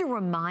wanted to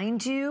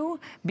remind you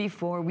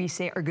before we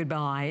say our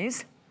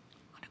goodbyes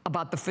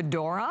about the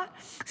fedora.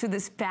 So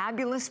this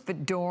fabulous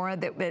fedora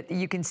that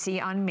you can see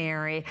on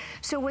Mary.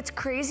 So what's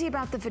crazy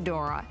about the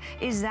fedora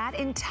is that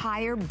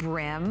entire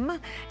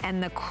brim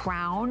and the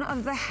crown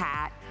of the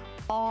hat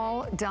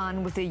all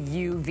done with a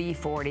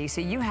UV40.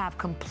 So you have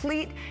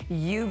complete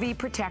UV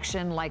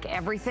protection like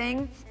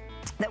everything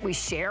that we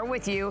share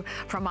with you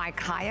from my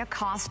Caya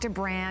Costa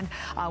brand.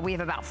 We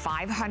have about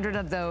 500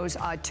 of those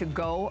to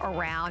go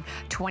around.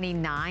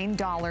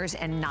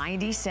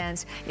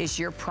 $29.90 is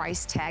your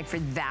price tag for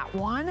that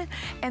one.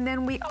 And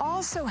then we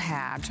also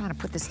have, I'm trying to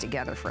put this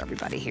together for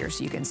everybody here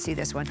so you can see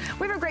this one.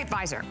 We have a great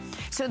visor.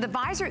 So the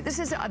visor, this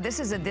is a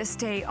this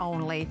day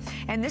only,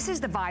 and this is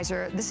the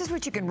visor. This is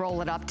what you can roll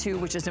it up to,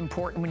 which is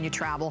important when you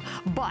travel.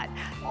 But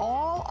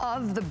all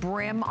of the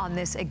brim on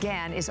this,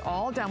 again, is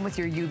all done with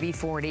your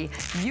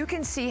UV40. You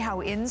can see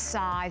how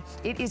inside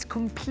it is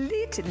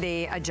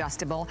completely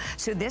adjustable.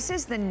 So this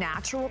is the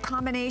natural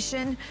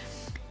combination.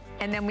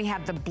 And then we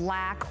have the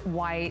black,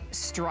 white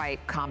stripe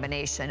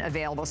combination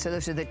available. So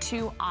those are the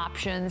two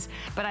options.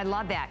 But I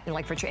love that,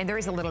 like and there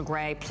is a little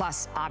gray.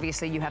 Plus,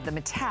 obviously, you have the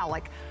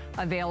metallic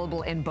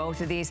available in both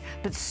of these.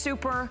 But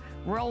super,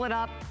 roll it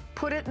up,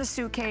 put it in the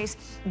suitcase,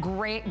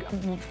 great,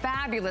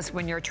 fabulous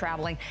when you're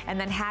traveling, and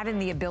then having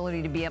the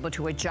ability to be able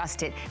to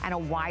adjust it and a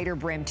wider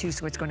brim too,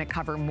 so it's going to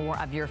cover more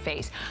of your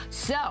face.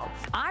 So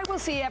I will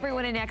see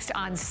everyone next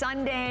on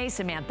Sunday.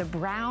 Samantha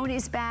Brown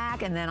is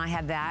back, and then I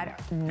have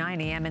that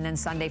 9 a.m. and then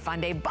Sunday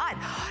Fun Day. But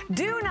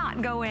do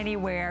not go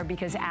anywhere,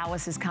 because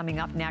Alice is coming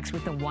up next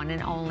with the one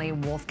and only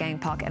Wolfgang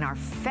Puck and our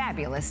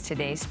fabulous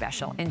Today's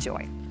Special.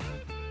 Enjoy.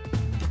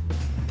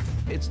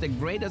 It's the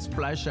greatest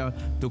pleasure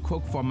to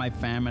cook for my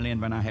family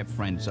and when I have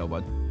friends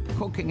over.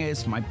 Cooking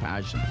is my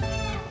passion.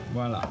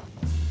 Voila.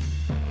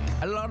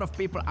 A lot of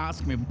people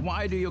ask me,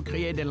 why do you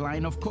create a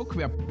line of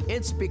cookware?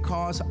 It's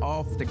because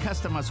of the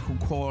customers who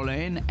call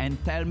in and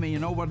tell me, you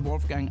know what,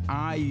 Wolfgang,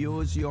 I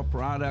use your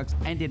products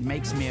and it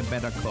makes me a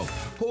better cook.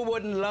 Who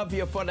wouldn't love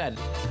you for that?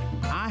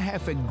 I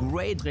have a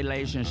great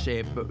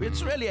relationship.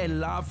 It's really a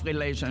love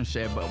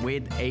relationship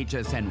with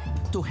HSN.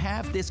 To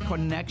have this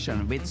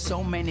connection with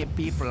so many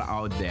people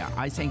out there,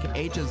 I think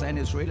HSN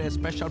is really a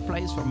special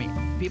place for me.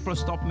 People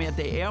stop me at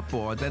the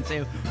airport and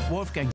say, Wolfgang,